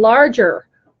piecing larger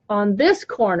on this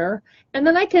corner, and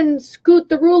then I can scoot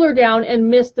the ruler down and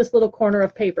miss this little corner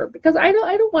of paper because I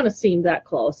don't want to seam that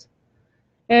close.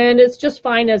 And it's just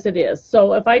fine as it is.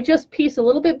 So if I just piece a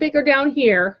little bit bigger down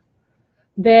here,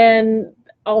 then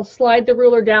I'll slide the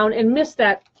ruler down and miss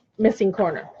that missing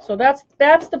corner. So that's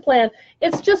the plan.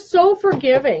 It's just so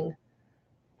forgiving.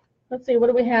 Let's see, what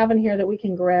do we have in here that we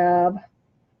can grab?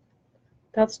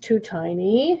 That's too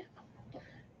tiny.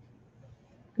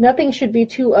 Nothing should be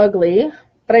too ugly.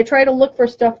 But I try to look for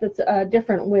stuff that's a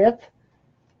different width.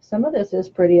 Some of this is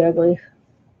pretty ugly.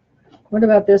 What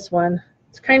about this one?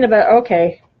 It's kind of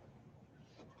okay.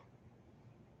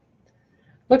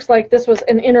 Looks like this was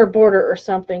an inner border or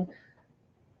something.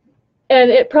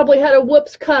 And it probably had a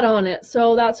whoops cut on it.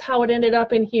 So that's how it ended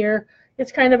up in here.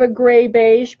 It's kind of a gray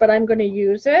beige, but I'm going to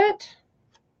use it.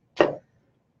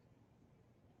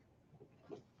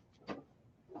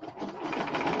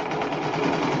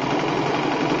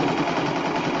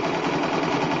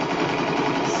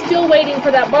 Still waiting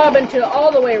for that bobbin to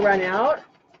all the way run out.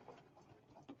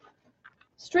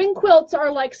 String quilts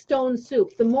are like stone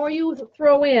soup. The more you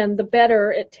throw in, the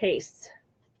better it tastes.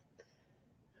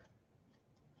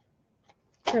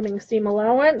 Trimming seam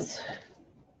allowance.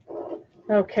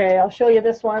 Okay, I'll show you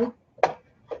this one.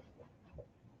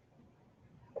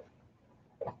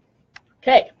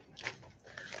 Okay.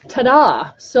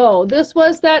 Ta-da! So this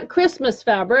was that Christmas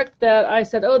fabric that I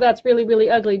said, oh, that's really, really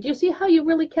ugly. Do you see how you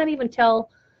really can't even tell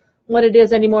what it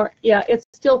is anymore? Yeah, it's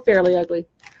still fairly ugly.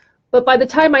 But by the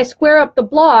time I square up the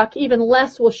block, even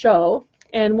less will show.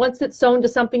 And once it's sewn to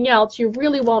something else, you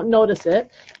really won't notice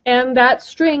it. And that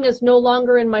string is no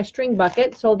longer in my string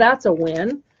bucket, so that's a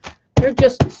win. They're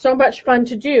just so much fun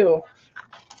to do.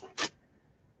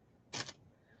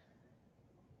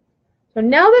 So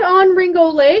now that On Ringo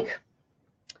Lake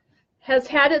has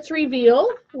had its reveal,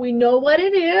 we know what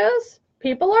it is.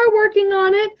 People are working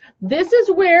on it. This is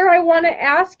where I want to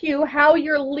ask you how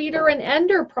your Leader and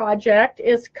Ender project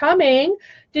is coming.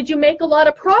 Did you make a lot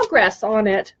of progress on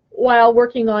it while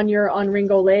working on your On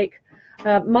Ringo Lake?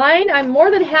 Mine, I'm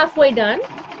more than halfway done.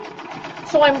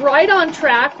 So I'm right on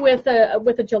track with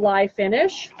a July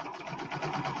finish.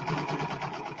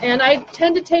 And I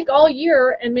tend to take all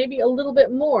year and maybe a little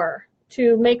bit more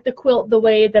to make the quilt the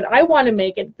way that I want to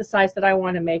make it, the size that I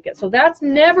want to make it. So that's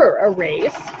never a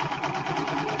race.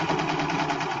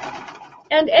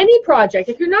 And any project,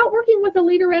 if you're not working with a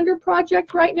Leader Ender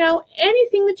project right now,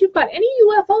 anything that you've got, any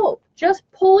UFO, just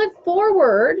pull it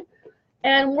forward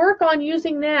and work on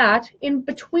using that in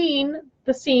between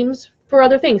the seams for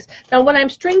other things. Now, when I'm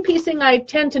string piecing, I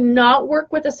tend to not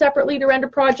work with a separate Leader Ender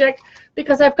project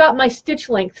because I've got my stitch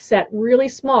length set really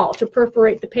small to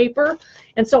perforate the paper,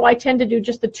 and so I tend to do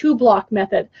just the 2-block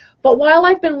method. But while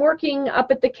I've been working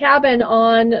up at the cabin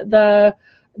on the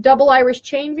double Irish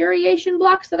chain variation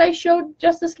blocks that I showed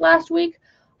just this last week,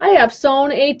 I have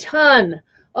sewn a ton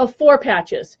of 4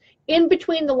 patches in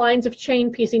between the lines of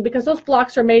chain piecing because those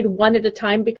blocks are made one at a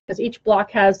time because each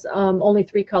block has only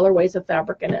 3 colorways of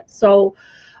fabric in it. So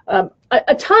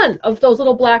a ton of those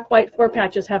little black, white 4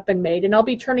 patches have been made, and I'll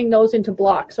be turning those into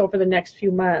blocks over the next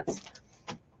few months.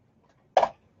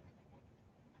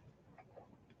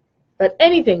 But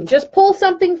anything, just pull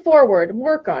something forward and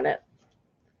work on it.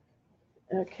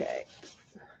 Okay.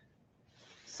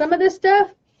 Some of this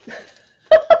stuff,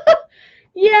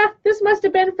 yeah, this must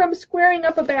have been from squaring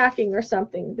up a backing or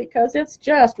something because it's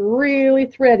just really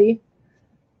thready.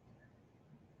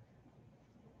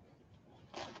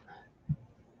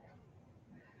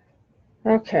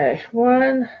 Okay,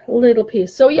 one little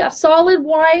piece. So yeah, solid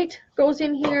white goes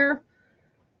in here.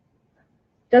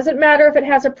 Doesn't matter if it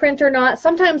has a print or not.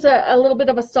 Sometimes a little bit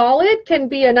of a solid can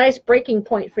be a nice breaking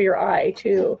point for your eye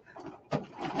too.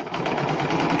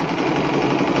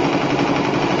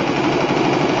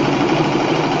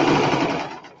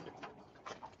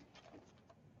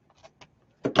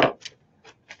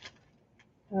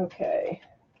 Okay.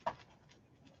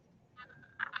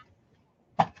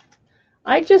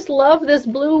 I just love this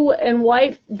blue and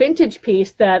white vintage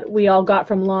piece that we all got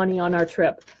from Lonnie on our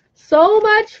trip. So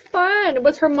much fun. It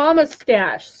was her mama's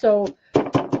stash. So,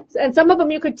 and some of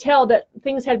them you could tell that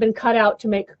things had been cut out to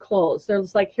make clothes.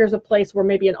 There's like, here's a place where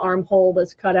maybe an armhole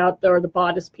was cut out, or the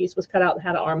bodice piece was cut out and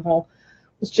had an armhole.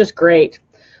 It's just great.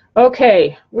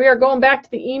 Okay, we are going back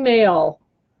to the email.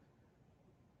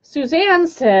 Suzanne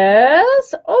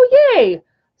says, oh yay,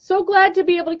 so glad to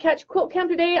be able to catch Quilt Cam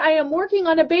today. I am working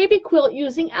on a baby quilt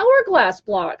using hourglass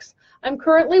blocks. I'm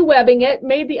currently webbing it,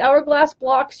 made the hourglass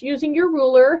blocks using your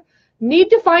ruler.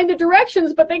 Need to find the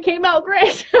directions, but they came out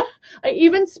great. I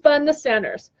even spun the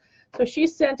centers. So she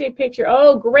sent a picture.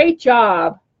 Oh, great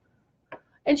job.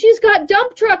 And she's got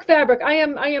dump truck fabric. I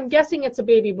am guessing it's a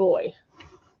baby boy.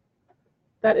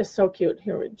 That is so cute.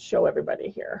 Here, we show everybody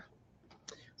here.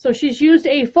 So she's used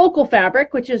a focal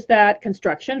fabric, which is that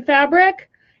construction fabric,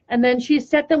 and then she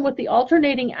set them with the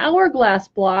alternating hourglass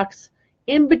blocks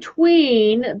in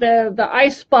between the I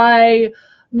Spy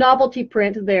novelty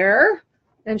print there.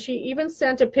 And she even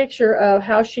sent a picture of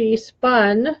how she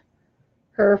spun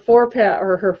her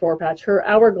her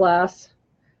hourglass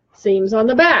seams on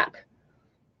the back.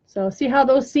 So see how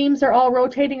those seams are all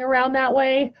rotating around that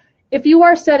way? If you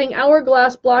are setting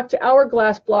hourglass block to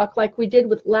hourglass block like we did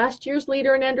with last year's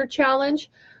Leader and Ender Challenge,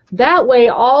 that way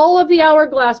all of the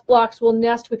hourglass blocks will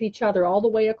nest with each other all the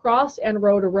way across and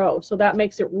row to row. So that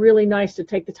makes it really nice to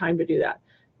take the time to do that.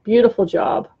 Beautiful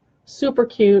job. Super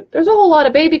cute. There's a whole lot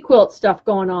of baby quilt stuff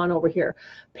going on over here.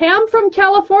 Pam from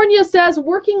California says,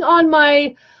 working on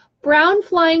my brown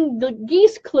flying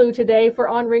geese clue today for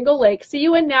on Ringo Lake. See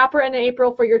you in Napa in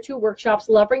April for your 2 workshops.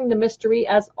 Loving the mystery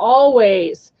as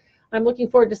always. I'm looking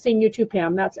forward to seeing you too,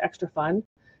 Pam. That's extra fun.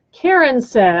 Karen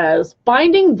says,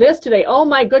 binding this today. Oh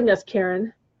my goodness,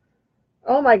 Karen.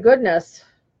 Oh my goodness.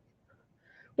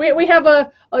 We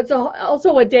have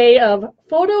also a day of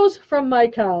photos from my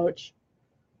couch.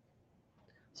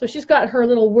 So she's got her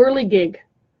little whirligig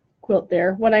quilt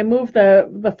there. When I move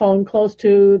the phone close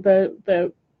to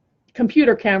the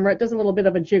computer camera, it does a little bit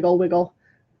of a jiggle wiggle.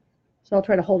 So I'll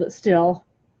try to hold it still.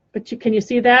 But can you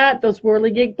see that? Those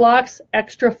whirligig blocks,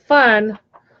 extra fun.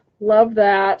 Love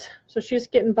that. So she's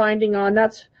getting binding on.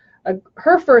 That's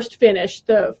her first finish,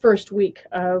 the first week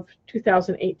of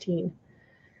 2018.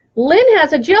 Lynn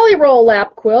has a jelly roll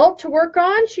lap quilt to work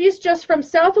on. She's just from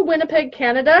south of Winnipeg,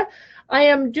 Canada. I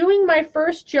am doing my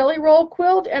first jelly roll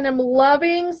quilt and I'm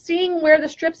loving seeing where the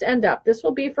strips end up. This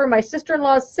will be for my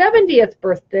sister-in-law's 70th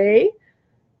birthday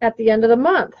at the end of the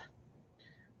month.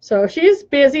 So she's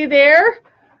busy there.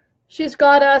 She's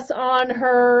got us on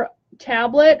her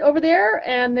tablet over there,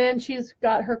 and then she's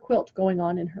got her quilt going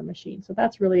on in her machine. So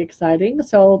that's really exciting.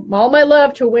 So all my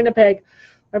love to Winnipeg.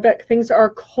 I bet things are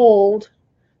cold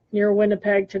near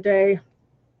Winnipeg today.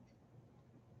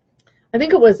 I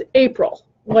think it was April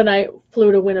when I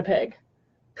flew to Winnipeg.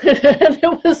 And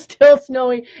it was still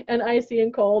snowy and icy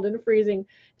and cold and freezing.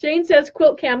 Jane says,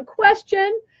 Quilt Cam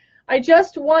question. I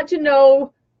just want to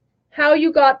know how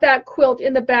you got that quilt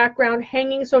in the background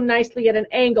hanging so nicely at an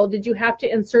angle. Did you have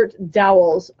to insert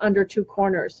dowels under 2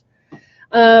 corners?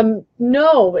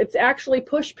 No, it's actually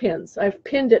push pins. I've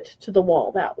pinned it to the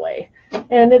wall that way.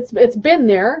 And it's been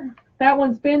there. That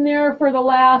one's been there for the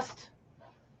last,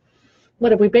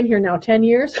 what have we been here now, 10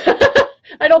 years?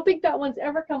 I don't think that one's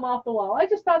ever come off the wall. I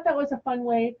just thought that was a fun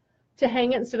way to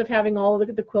hang it instead of having all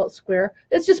of the quilt square.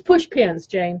 It's just push pins,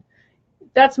 Jane.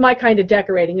 That's my kind of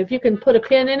decorating. If you can put a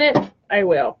pin in it, I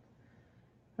will.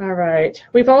 All right.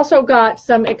 We've also got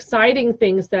some exciting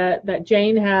things that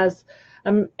Jane has.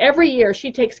 Every year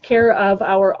she takes care of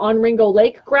our On Ringo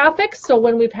Lake graphics. So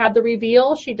when we've had the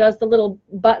reveal, she does the little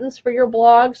buttons for your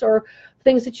blogs or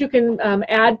things that you can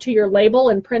add to your label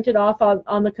and print it off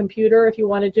on the computer if you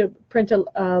wanted to print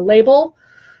a label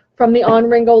from the On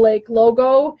Ringo Lake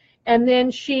logo. And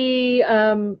then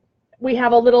we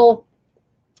have a little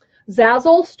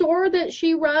Zazzle store that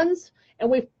she runs, and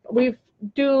we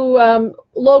do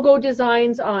logo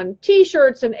designs on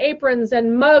t-shirts and aprons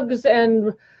and mugs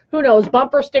and who knows,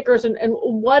 bumper stickers and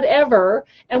whatever,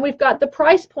 and we've got the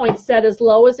price point set as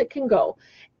low as it can go.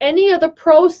 Any of the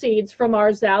proceeds from our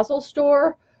Zazzle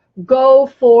store go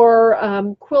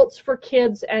for quilts for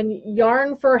kids and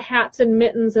yarn for hats and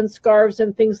mittens and scarves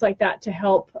and things like that to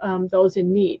help those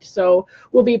in need. So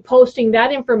we'll be posting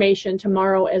that information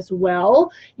tomorrow as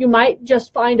well. You might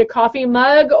just find a coffee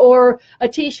mug or a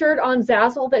t-shirt on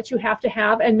Zazzle that you have to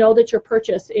have and know that your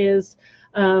purchase is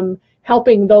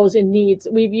helping those in needs.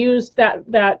 We've used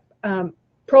that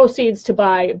proceeds to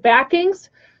buy backings,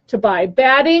 to buy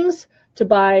battings, to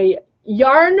buy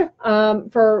yarn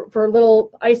for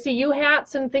little ICU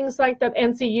hats and things like that,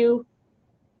 NCU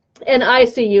and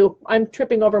ICU. I'm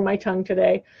tripping over my tongue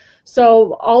today.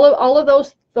 So all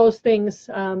of those things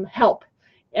help,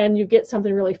 and you get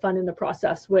something really fun in the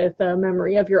process with a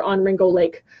memory of your on Ringo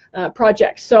Lake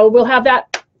project. So we'll have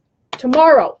that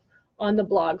tomorrow on the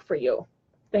blog for you.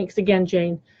 Thanks again,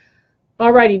 Jane.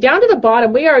 Alrighty, down to the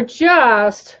bottom, the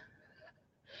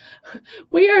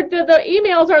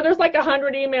emails are, there's like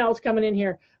 100 emails coming in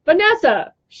here.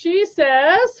 Vanessa, she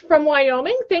says, from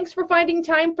Wyoming, thanks for finding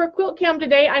time for Quilt Cam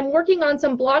today. I'm working on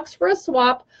some blocks for a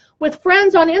swap with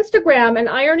friends on Instagram and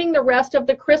ironing the rest of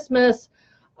the Christmas,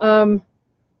 ignoring,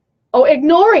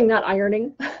 not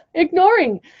ironing,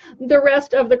 ignoring the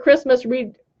rest of the Christmas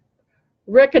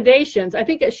recadations. I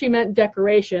think she meant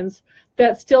decorations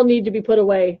that still need to be put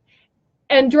away.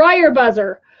 And dryer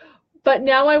buzzer. But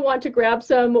now I want to grab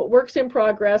some works in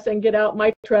progress and get out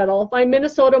my treadle. My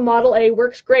Minnesota Model A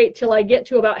works great till I get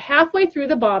to about halfway through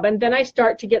the bobbin. Then I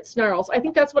start to get snarls. I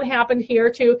think that's what happened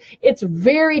here too. It's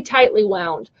very tightly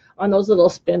wound on those little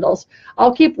spindles.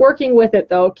 I'll keep working with it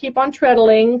though. Keep on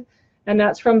treadling. And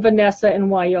that's from Vanessa in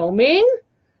Wyoming.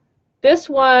 This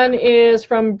one is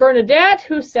from Bernadette,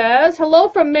 who says, hello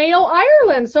from Mayo,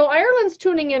 Ireland. So Ireland's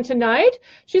tuning in tonight.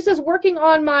 She says, working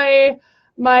on my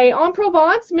En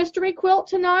Provence mystery quilt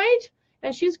tonight.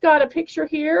 And she's got a picture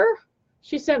here.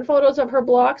 She sent photos of her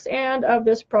blocks and of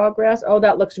this progress. Oh,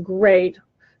 that looks great.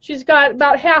 She's got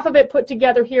about half of it put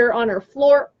together here on her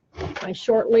floor. My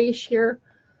short leash here.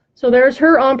 So there's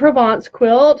her En Provence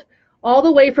quilt all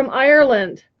the way from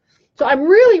Ireland. So I'm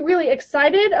really, really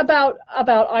excited about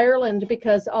Ireland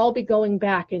because I'll be going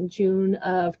back in June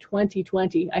of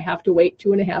 2020. I have to wait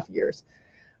 2.5 years,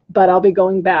 but I'll be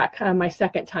going back my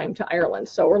second time to Ireland.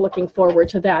 So we're looking forward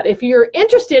to that. If you're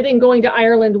interested in going to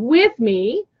Ireland with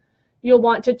me, you'll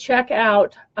want to check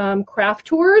out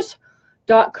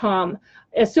crafttours.com.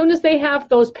 As soon as they have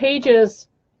those pages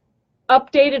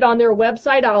updated on their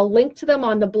website, I'll link to them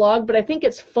on the blog, but I think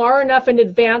it's far enough in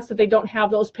advance that they don't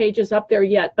have those pages up there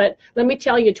yet. But let me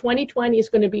tell you, 2020 is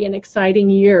going to be an exciting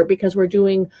year because we're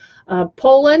doing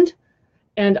Poland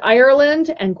and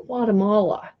Ireland and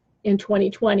Guatemala in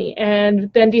 2020. And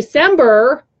then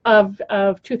December of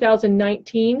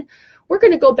 2019, we're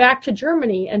going to go back to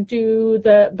Germany and do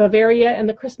the Bavaria and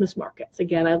the Christmas markets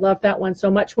again. I love that one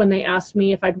so much. When they asked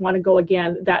me if I'd want to go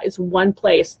again, that is one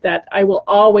place that I will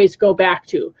always go back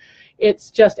to.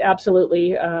 It's just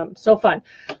absolutely so fun.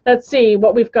 Let's see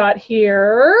what we've got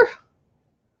here.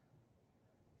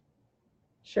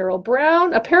 Cheryl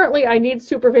Brown, apparently I need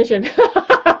supervision.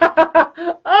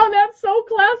 Oh, that's so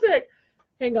classic.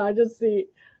 Hang on, just see.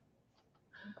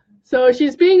 So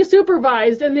she's being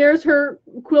supervised, and there's her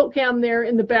quilt cam there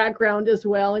in the background as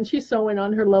well, and she's sewing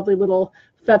on her lovely little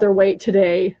featherweight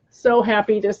today. So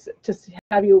happy to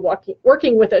have you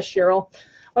working with us, Cheryl.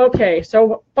 Okay,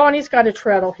 so Bonnie's got a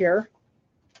treadle here.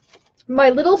 My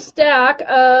little stack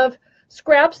of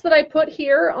scraps that I put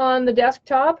here on the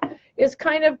desktop is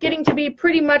kind of getting to be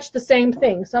pretty much the same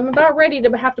thing. So I'm about ready to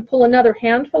have to pull another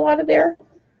handful out of there.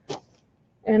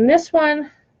 And this one,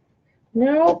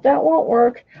 no, that won't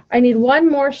work. I need one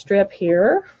more strip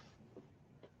here.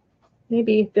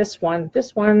 Maybe this one.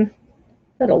 This one,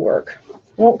 that'll work.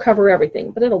 Won't cover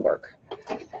everything, but it'll work.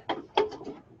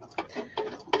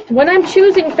 When I'm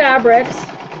choosing fabrics,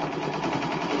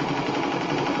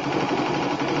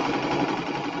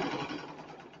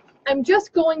 I'm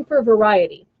just going for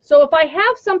variety. So if I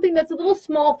have something that's a little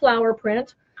small flower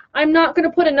print, I'm not going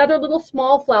to put another little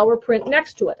small flower print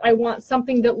next to it. I want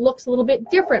something that looks a little bit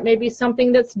different, maybe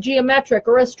something that's geometric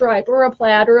or a stripe or a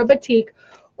plaid or a batik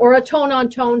or a tone on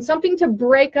tone, something to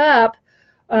break up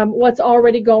what's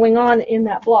already going on in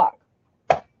that block.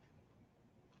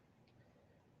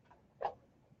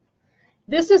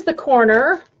 This is the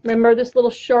corner. Remember this little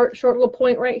short little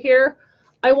point right here?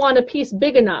 I want a piece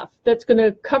big enough that's going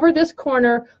to cover this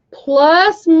corner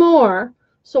plus more,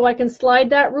 so I can slide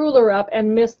that ruler up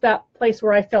and miss that place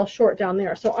where I fell short down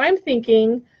there. So I'm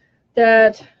thinking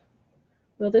that,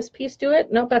 will this piece do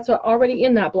it? Nope, that's already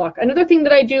in that block. Another thing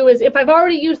that I do is if I've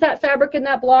already used that fabric in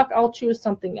that block, I'll choose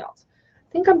something else.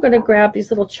 I think I'm going to grab these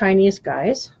little Chinese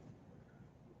guys.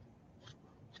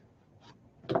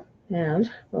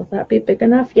 And will that be big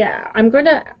enough? Yeah,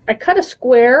 I cut a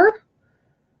square,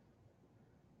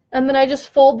 and then I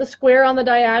just fold the square on the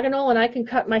diagonal, and I can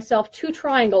cut myself 2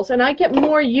 triangles, and I get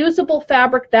more usable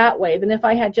fabric that way than if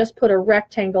I had just put a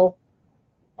rectangle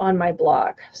on my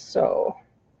block. So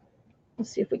let's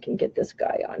see if we can get this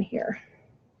guy on here.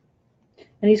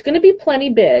 And he's going to be plenty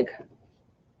big.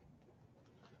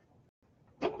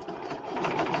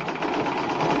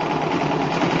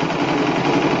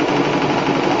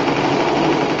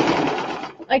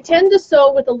 tend to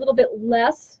sew with a little bit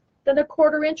less than a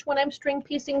 1/4 inch when I'm string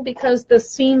piecing because the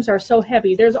seams are so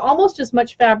heavy. There's almost as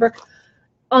much fabric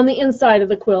on the inside of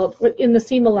the quilt in the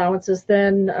seam allowances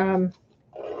than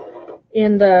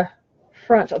in the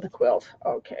front of the quilt.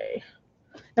 Okay.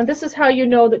 And this is how you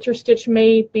know that your stitch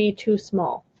may be too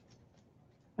small.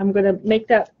 I'm going to make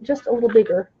that just a little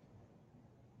bigger.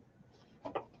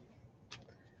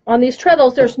 On these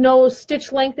treadles, there's no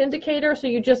stitch length indicator, so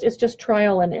it's just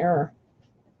trial and error.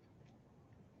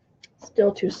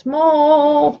 Still too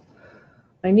small.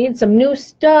 I need some new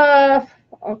stuff.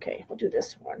 Okay, we'll do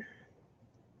this one.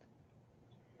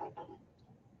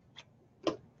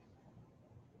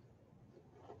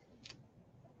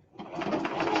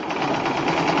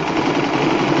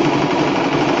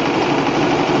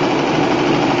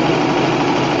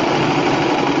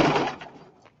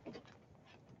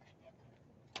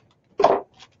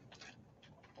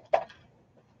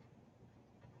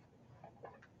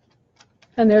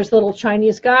 And there's little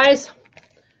Chinese guys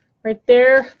right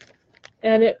there.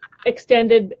 And it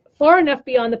extended far enough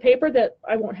beyond the paper that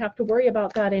I won't have to worry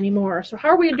about that anymore. So how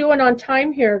are we doing on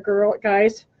time here,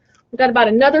 guys? We've got about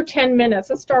another 10 minutes.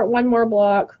 Let's start one more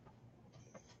block.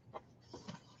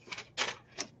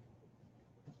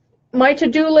 My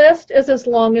to-do list is as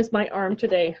long as my arm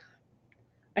today.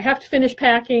 I have to finish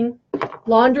packing.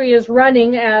 Laundry is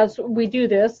running as we do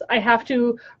this. I have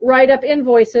to write up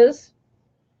invoices.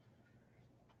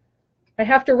 I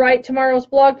have to write tomorrow's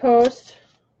blog post,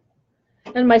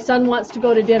 and my son wants to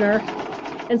go to dinner.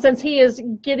 And since he is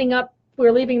getting up,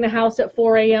 we're leaving the house at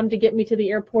 4 a.m. to get me to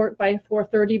the airport by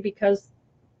 4:30 because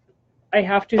I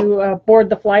have to board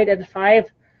the flight at 5.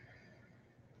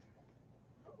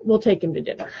 We'll take him to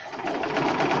dinner.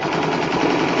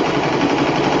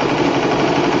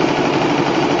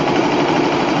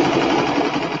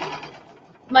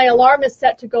 My alarm is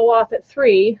set to go off at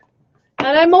 3.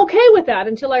 And I'm okay with that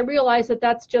until I realize that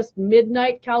that's just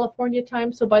midnight California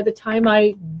time. So by the time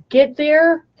I get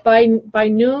there, by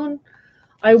noon,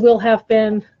 I will have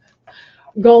been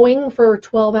going for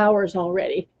 12 hours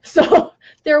already. So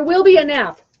there will be a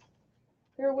nap.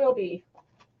 There will be.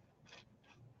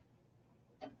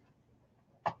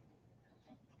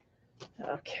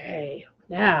 Okay,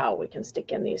 now we can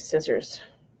stick in these scissors.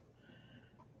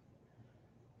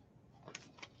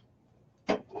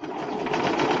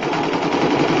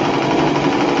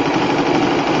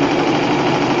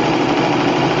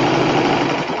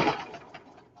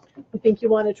 You think you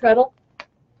want to treadle?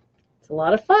 It's a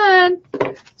lot of fun.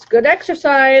 It's good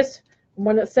exercise.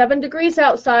 When it's 7 degrees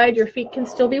outside, your feet can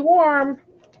still be warm.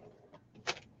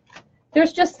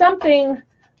 There's just something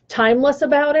timeless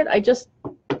about it. I just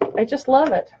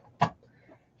love it.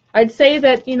 I'd say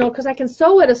that, you know, because I can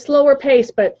sew at a slower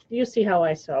pace, but you see how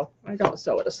I sew. I don't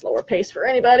sew at a slower pace for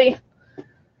anybody.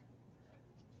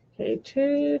 Okay,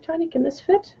 too tiny. Can this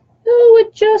fit? Oh,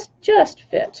 it just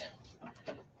fit.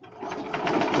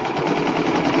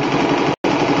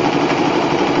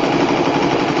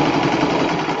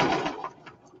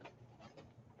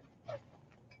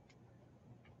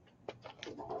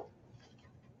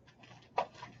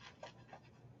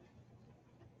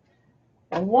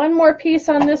 And one more piece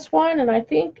on this one, and I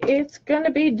think it's going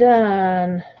to be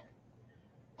done.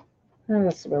 Oh,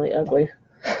 that's really ugly.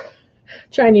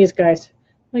 Chinese guys.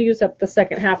 I'll use up the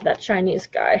second half of that Chinese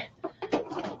guy.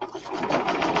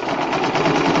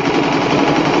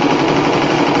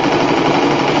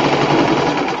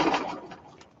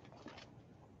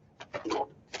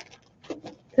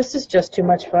 This is just too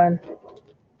much fun.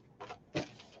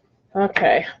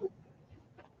 Okay.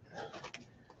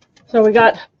 So we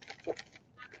got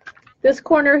this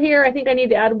corner here. I think I need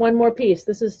to add one more piece.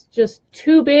 This is just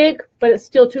too big, but it's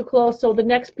still too close. So the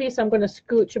next piece, I'm going to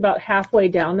scooch about halfway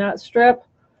down that strip,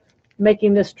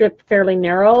 making this strip fairly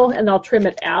narrow, and I'll trim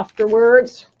it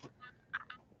afterwards.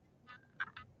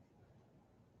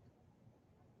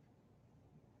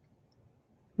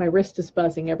 My wrist is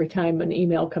buzzing every time an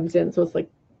email comes in, so it's like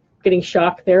getting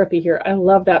shock therapy here. I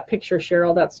love that picture,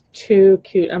 Cheryl. That's too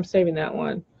cute. I'm saving that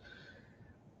one.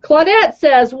 Claudette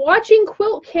says, watching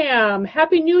Quilt Cam.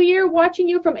 Happy New Year. Watching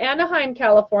you from Anaheim,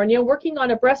 California, working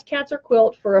on a breast cancer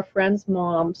quilt for a friend's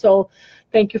mom. So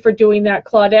thank you for doing that,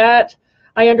 Claudette.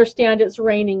 I understand it's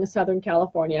raining in Southern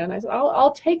California, and I said,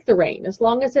 I'll take the rain as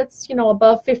long as it's, you know,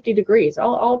 above 50 degrees.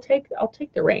 I'll take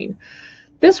the rain.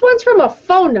 This one's from a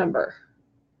phone number,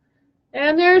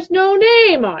 and there's no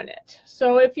name on it.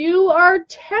 So if you are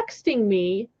texting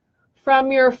me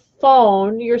from your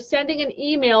phone, you're sending an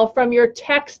email from your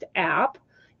text app,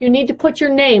 you need to put your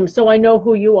name so I know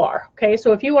who you are. Okay,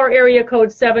 so if you are area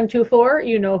code 724,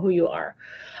 you know who you are.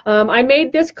 I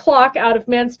made this clock out of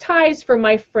men's ties for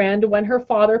my friend when her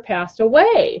father passed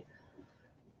away.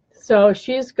 So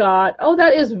she's got, oh,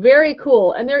 that is very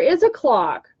cool. And there is a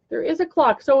clock. There is a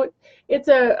clock. So it's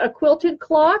a quilted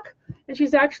clock, and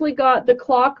she's actually got the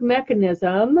clock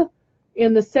mechanism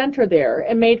in the center there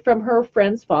and made from her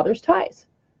friend's father's ties.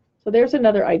 So there's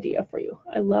another idea for you.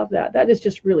 I love that. That is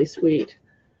just really sweet.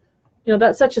 You know,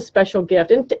 that's such a special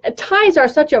gift. And ties are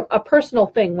such a personal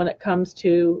thing when it comes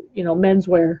to, you know,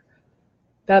 menswear.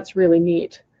 That's really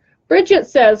neat. Bridget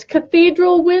says,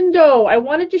 cathedral window. I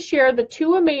wanted to share the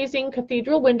 2 amazing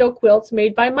cathedral window quilts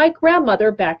made by my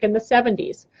grandmother back in the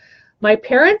 70s. My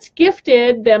parents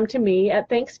gifted them to me at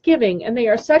Thanksgiving, and they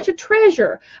are such a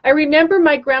treasure. I remember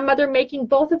my grandmother making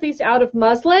both of these out of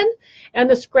muslin and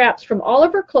the scraps from all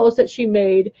of her clothes that she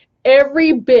made,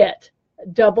 every bit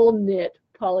double knit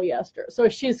polyester. So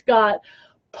she's got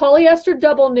polyester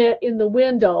double knit in the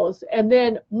windows, and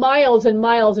then miles and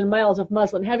miles and miles of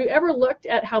muslin. Have you ever looked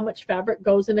at how much fabric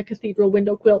goes in a cathedral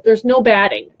window quilt? There's no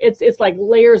batting. It's like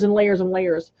layers and layers and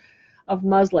layers of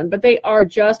muslin, but they are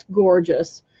just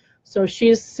gorgeous. So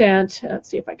she's sent, let's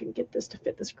see if I can get this to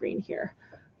fit the screen here.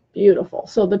 Beautiful.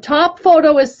 So the top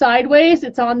photo is sideways.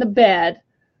 It's on the bed,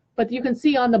 but you can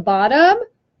see on the bottom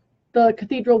the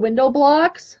cathedral window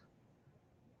blocks.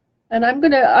 And I'm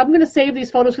gonna save these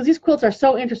photos because these quilts are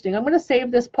so interesting. I'm gonna save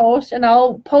this post, and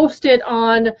I'll post it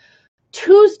on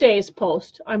Tuesday's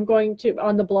post. I'm going to,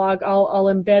 on the blog, I'll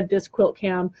embed this quilt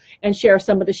cam and share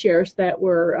some of the shares that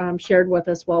were shared with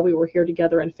us while we were here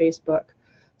together on Facebook.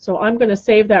 So I'm going to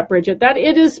save that, Bridget. That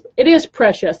it is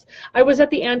precious. I was at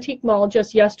the antique mall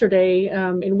just yesterday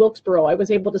in Wilkesboro. I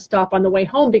was able to stop on the way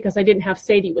home because I didn't have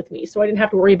Sadie with me, so I didn't have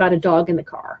to worry about a dog in the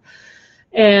car.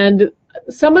 And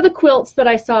some of the quilts that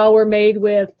I saw were made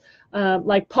with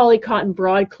like poly cotton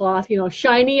broadcloth, you know,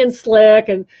 shiny and slick,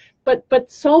 and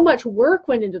but so much work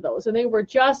went into those, and they were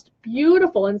just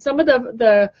beautiful. And some of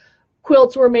the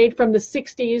quilts were made from the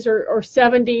 60s or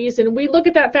 70s, and we look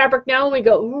at that fabric now and we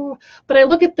go, ooh, but I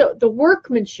look at the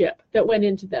workmanship that went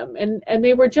into them, and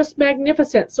they were just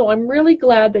magnificent. So I'm really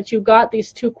glad that you got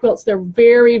these 2 quilts. They're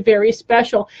very, very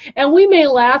special, and we may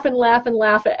laugh and laugh and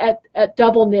laugh at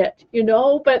double knit, you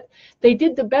know, but they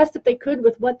did the best that they could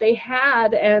with what they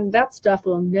had, and that stuff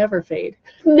will never fade.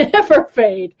 Never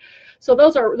fade. So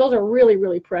those are really,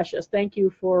 really precious. Thank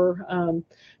you for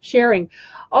sharing.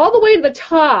 All the way to the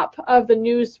top of the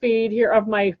news feed here, of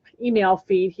my email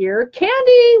feed here,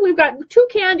 Candy. We've got 2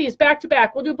 Candies back to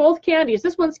back. We'll do both Candies.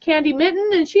 This one's Candy Mitten,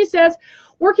 and she says,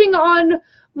 working on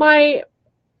my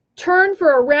turn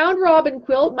for a round robin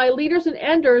quilt. My leaders and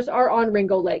enders are on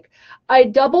Ringo Lake. I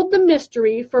doubled the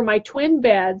mystery for my twin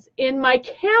beds in my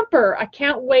camper. I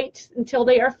can't wait until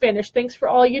they are finished. Thanks for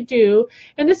all you do.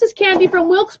 And this is Candy from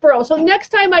Wilkesboro. So next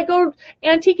time I go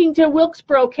antiquing to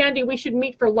Wilkesboro, Candy, we should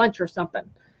meet for lunch or something.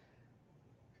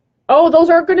 Oh, those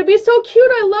are going to be so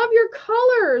cute. I love your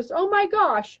colors. Oh my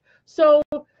gosh. So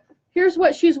here's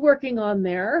what she's working on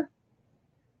there.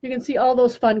 You can see all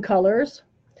those fun colors.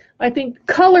 I think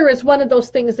color is one of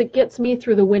those things that gets me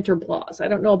through the winter blahs. I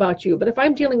don't know about you, but if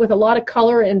I'm dealing with a lot of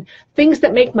color and things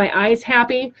that make my eyes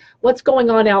happy, what's going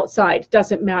on outside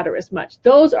doesn't matter as much.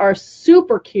 Those are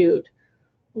super cute.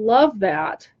 Love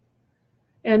that.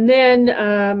 And then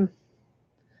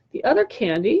the other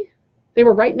Candy, they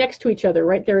were right next to each other,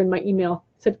 right there in my email.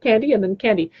 It said Candy and then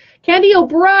Candy. Candy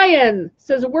O'Brien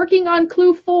says, working on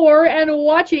Clue 4 and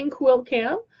watching Quilt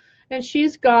Cam. And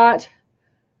she's got,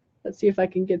 let's see if I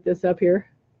can get this up here.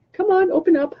 Come on,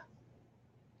 open up.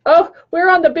 Oh, we're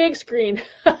on the big screen.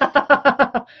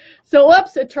 So,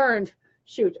 whoops, it turned.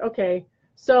 Shoot. Okay.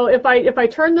 So if I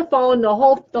turn the phone, the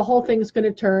whole thing's going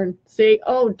to turn. See?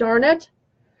 Oh, darn it.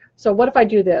 So what if I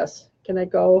do this? Can I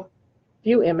go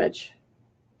view image?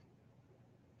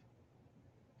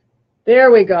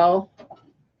 There we go.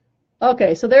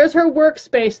 Okay, so there's her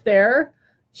workspace there.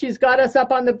 She's got us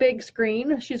up on the big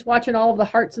screen. She's watching all of the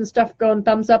hearts and stuff going,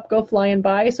 thumbs up, go flying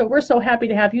by. So we're so happy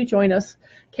to have you join us,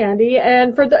 Candy.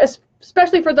 And for the,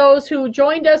 especially for those who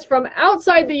joined us from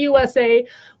outside the USA,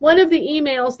 one of the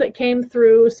emails that came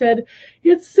through said,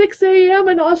 it's 6 a.m.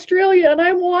 in Australia and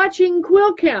I'm watching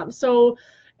Quilt Cam. So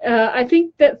I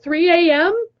think that 3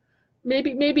 a.m.,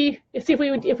 maybe see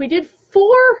if we did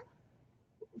 4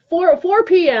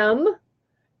 p.m.,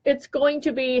 it's going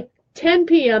to be 10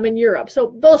 p.m. in Europe.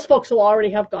 So those folks will already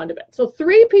have gone to bed. So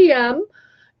 3 p.m.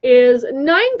 is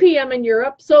 9 p.m. in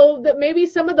Europe. So that maybe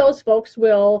some of those folks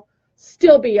will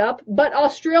still be up, but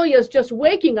Australia is just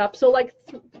waking up. So like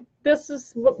this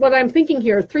is what I'm thinking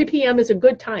here. 3 p.m. is a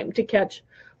good time to catch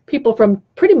people from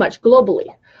pretty much globally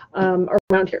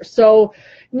around here. So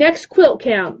next Quilt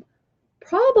Cam.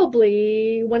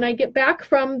 probably when I get back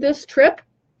from this trip.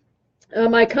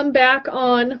 I come back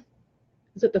on,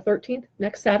 is it the 13th,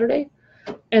 next Saturday?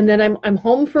 And then I'm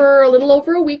home for a little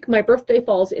over a week. My birthday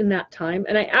falls in that time.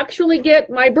 And I actually get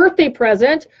my birthday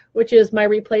present, which is my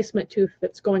replacement tooth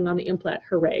that's going on the implant.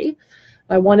 Hooray.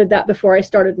 I wanted that before I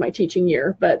started my teaching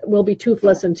year, but we'll be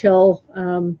toothless until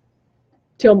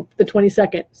till the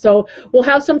 22nd. So we'll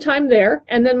have some time there.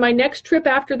 And then my next trip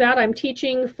after that, I'm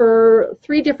teaching for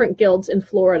 3 different guilds in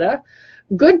Florida.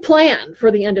 Good plan for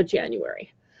the end of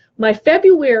January. My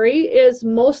February is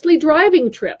mostly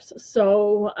driving trips.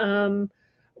 So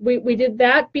we did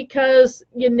that because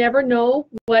you never know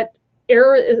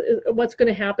what's going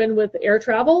to happen with air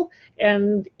travel.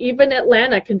 And even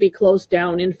Atlanta can be closed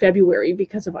down in February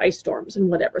because of ice storms and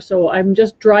whatever. So I'm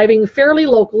just driving fairly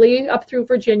locally up through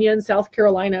Virginia and South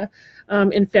Carolina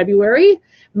in February.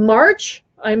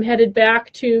 I'm headed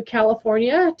back to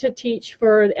California to teach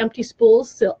for the empty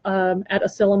spools at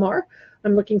Asilomar.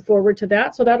 I'm looking forward to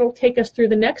that. So that'll take us through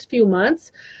the next few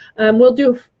months. We'll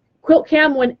do Quilt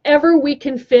Cam whenever we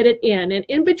can fit it in. And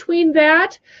in between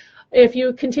that, if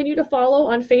you continue to follow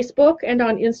on Facebook and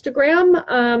on Instagram,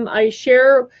 I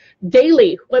share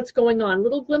daily what's going on.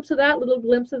 Little glimpse of that, little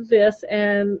glimpse of this,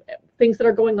 and things that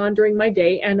are going on during my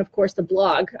day. And of course, the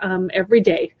blog every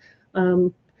day.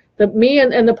 Me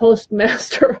and the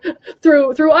postmaster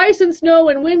through ice and snow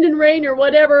and wind and rain or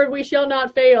whatever, we shall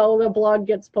not fail. The blog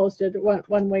gets posted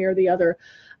one way or the other.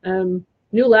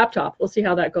 New laptop. We'll see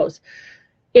how that goes.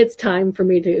 It's time for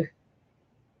me to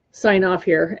sign off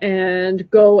here and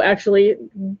go actually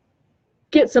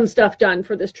get some stuff done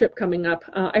for this trip coming up.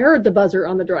 I heard the buzzer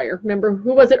on the dryer. Remember,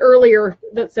 who was it earlier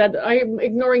that said, I'm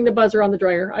ignoring the buzzer on the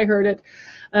dryer? I heard it.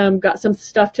 Got some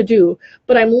stuff to do,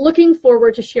 but I'm looking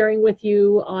forward to sharing with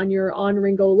you on your On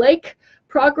Ringo Lake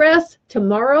progress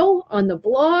tomorrow on the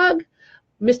blog,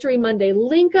 Mystery Monday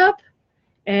link up,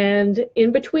 and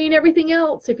in between everything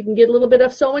else, if you can get a little bit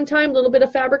of sewing time, a little bit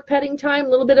of fabric petting time, a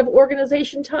little bit of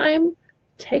organization time,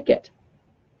 take it.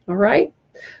 All right.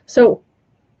 So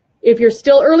if you're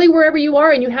still early wherever you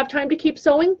are and you have time to keep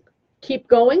sewing, keep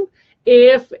going.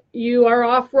 If you are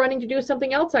off running to do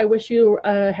something else, I wish you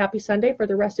a happy Sunday for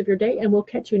the rest of your day, and we'll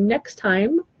catch you next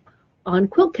time on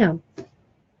Quilt Cam.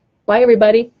 Bye,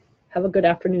 everybody. Have a good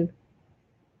afternoon.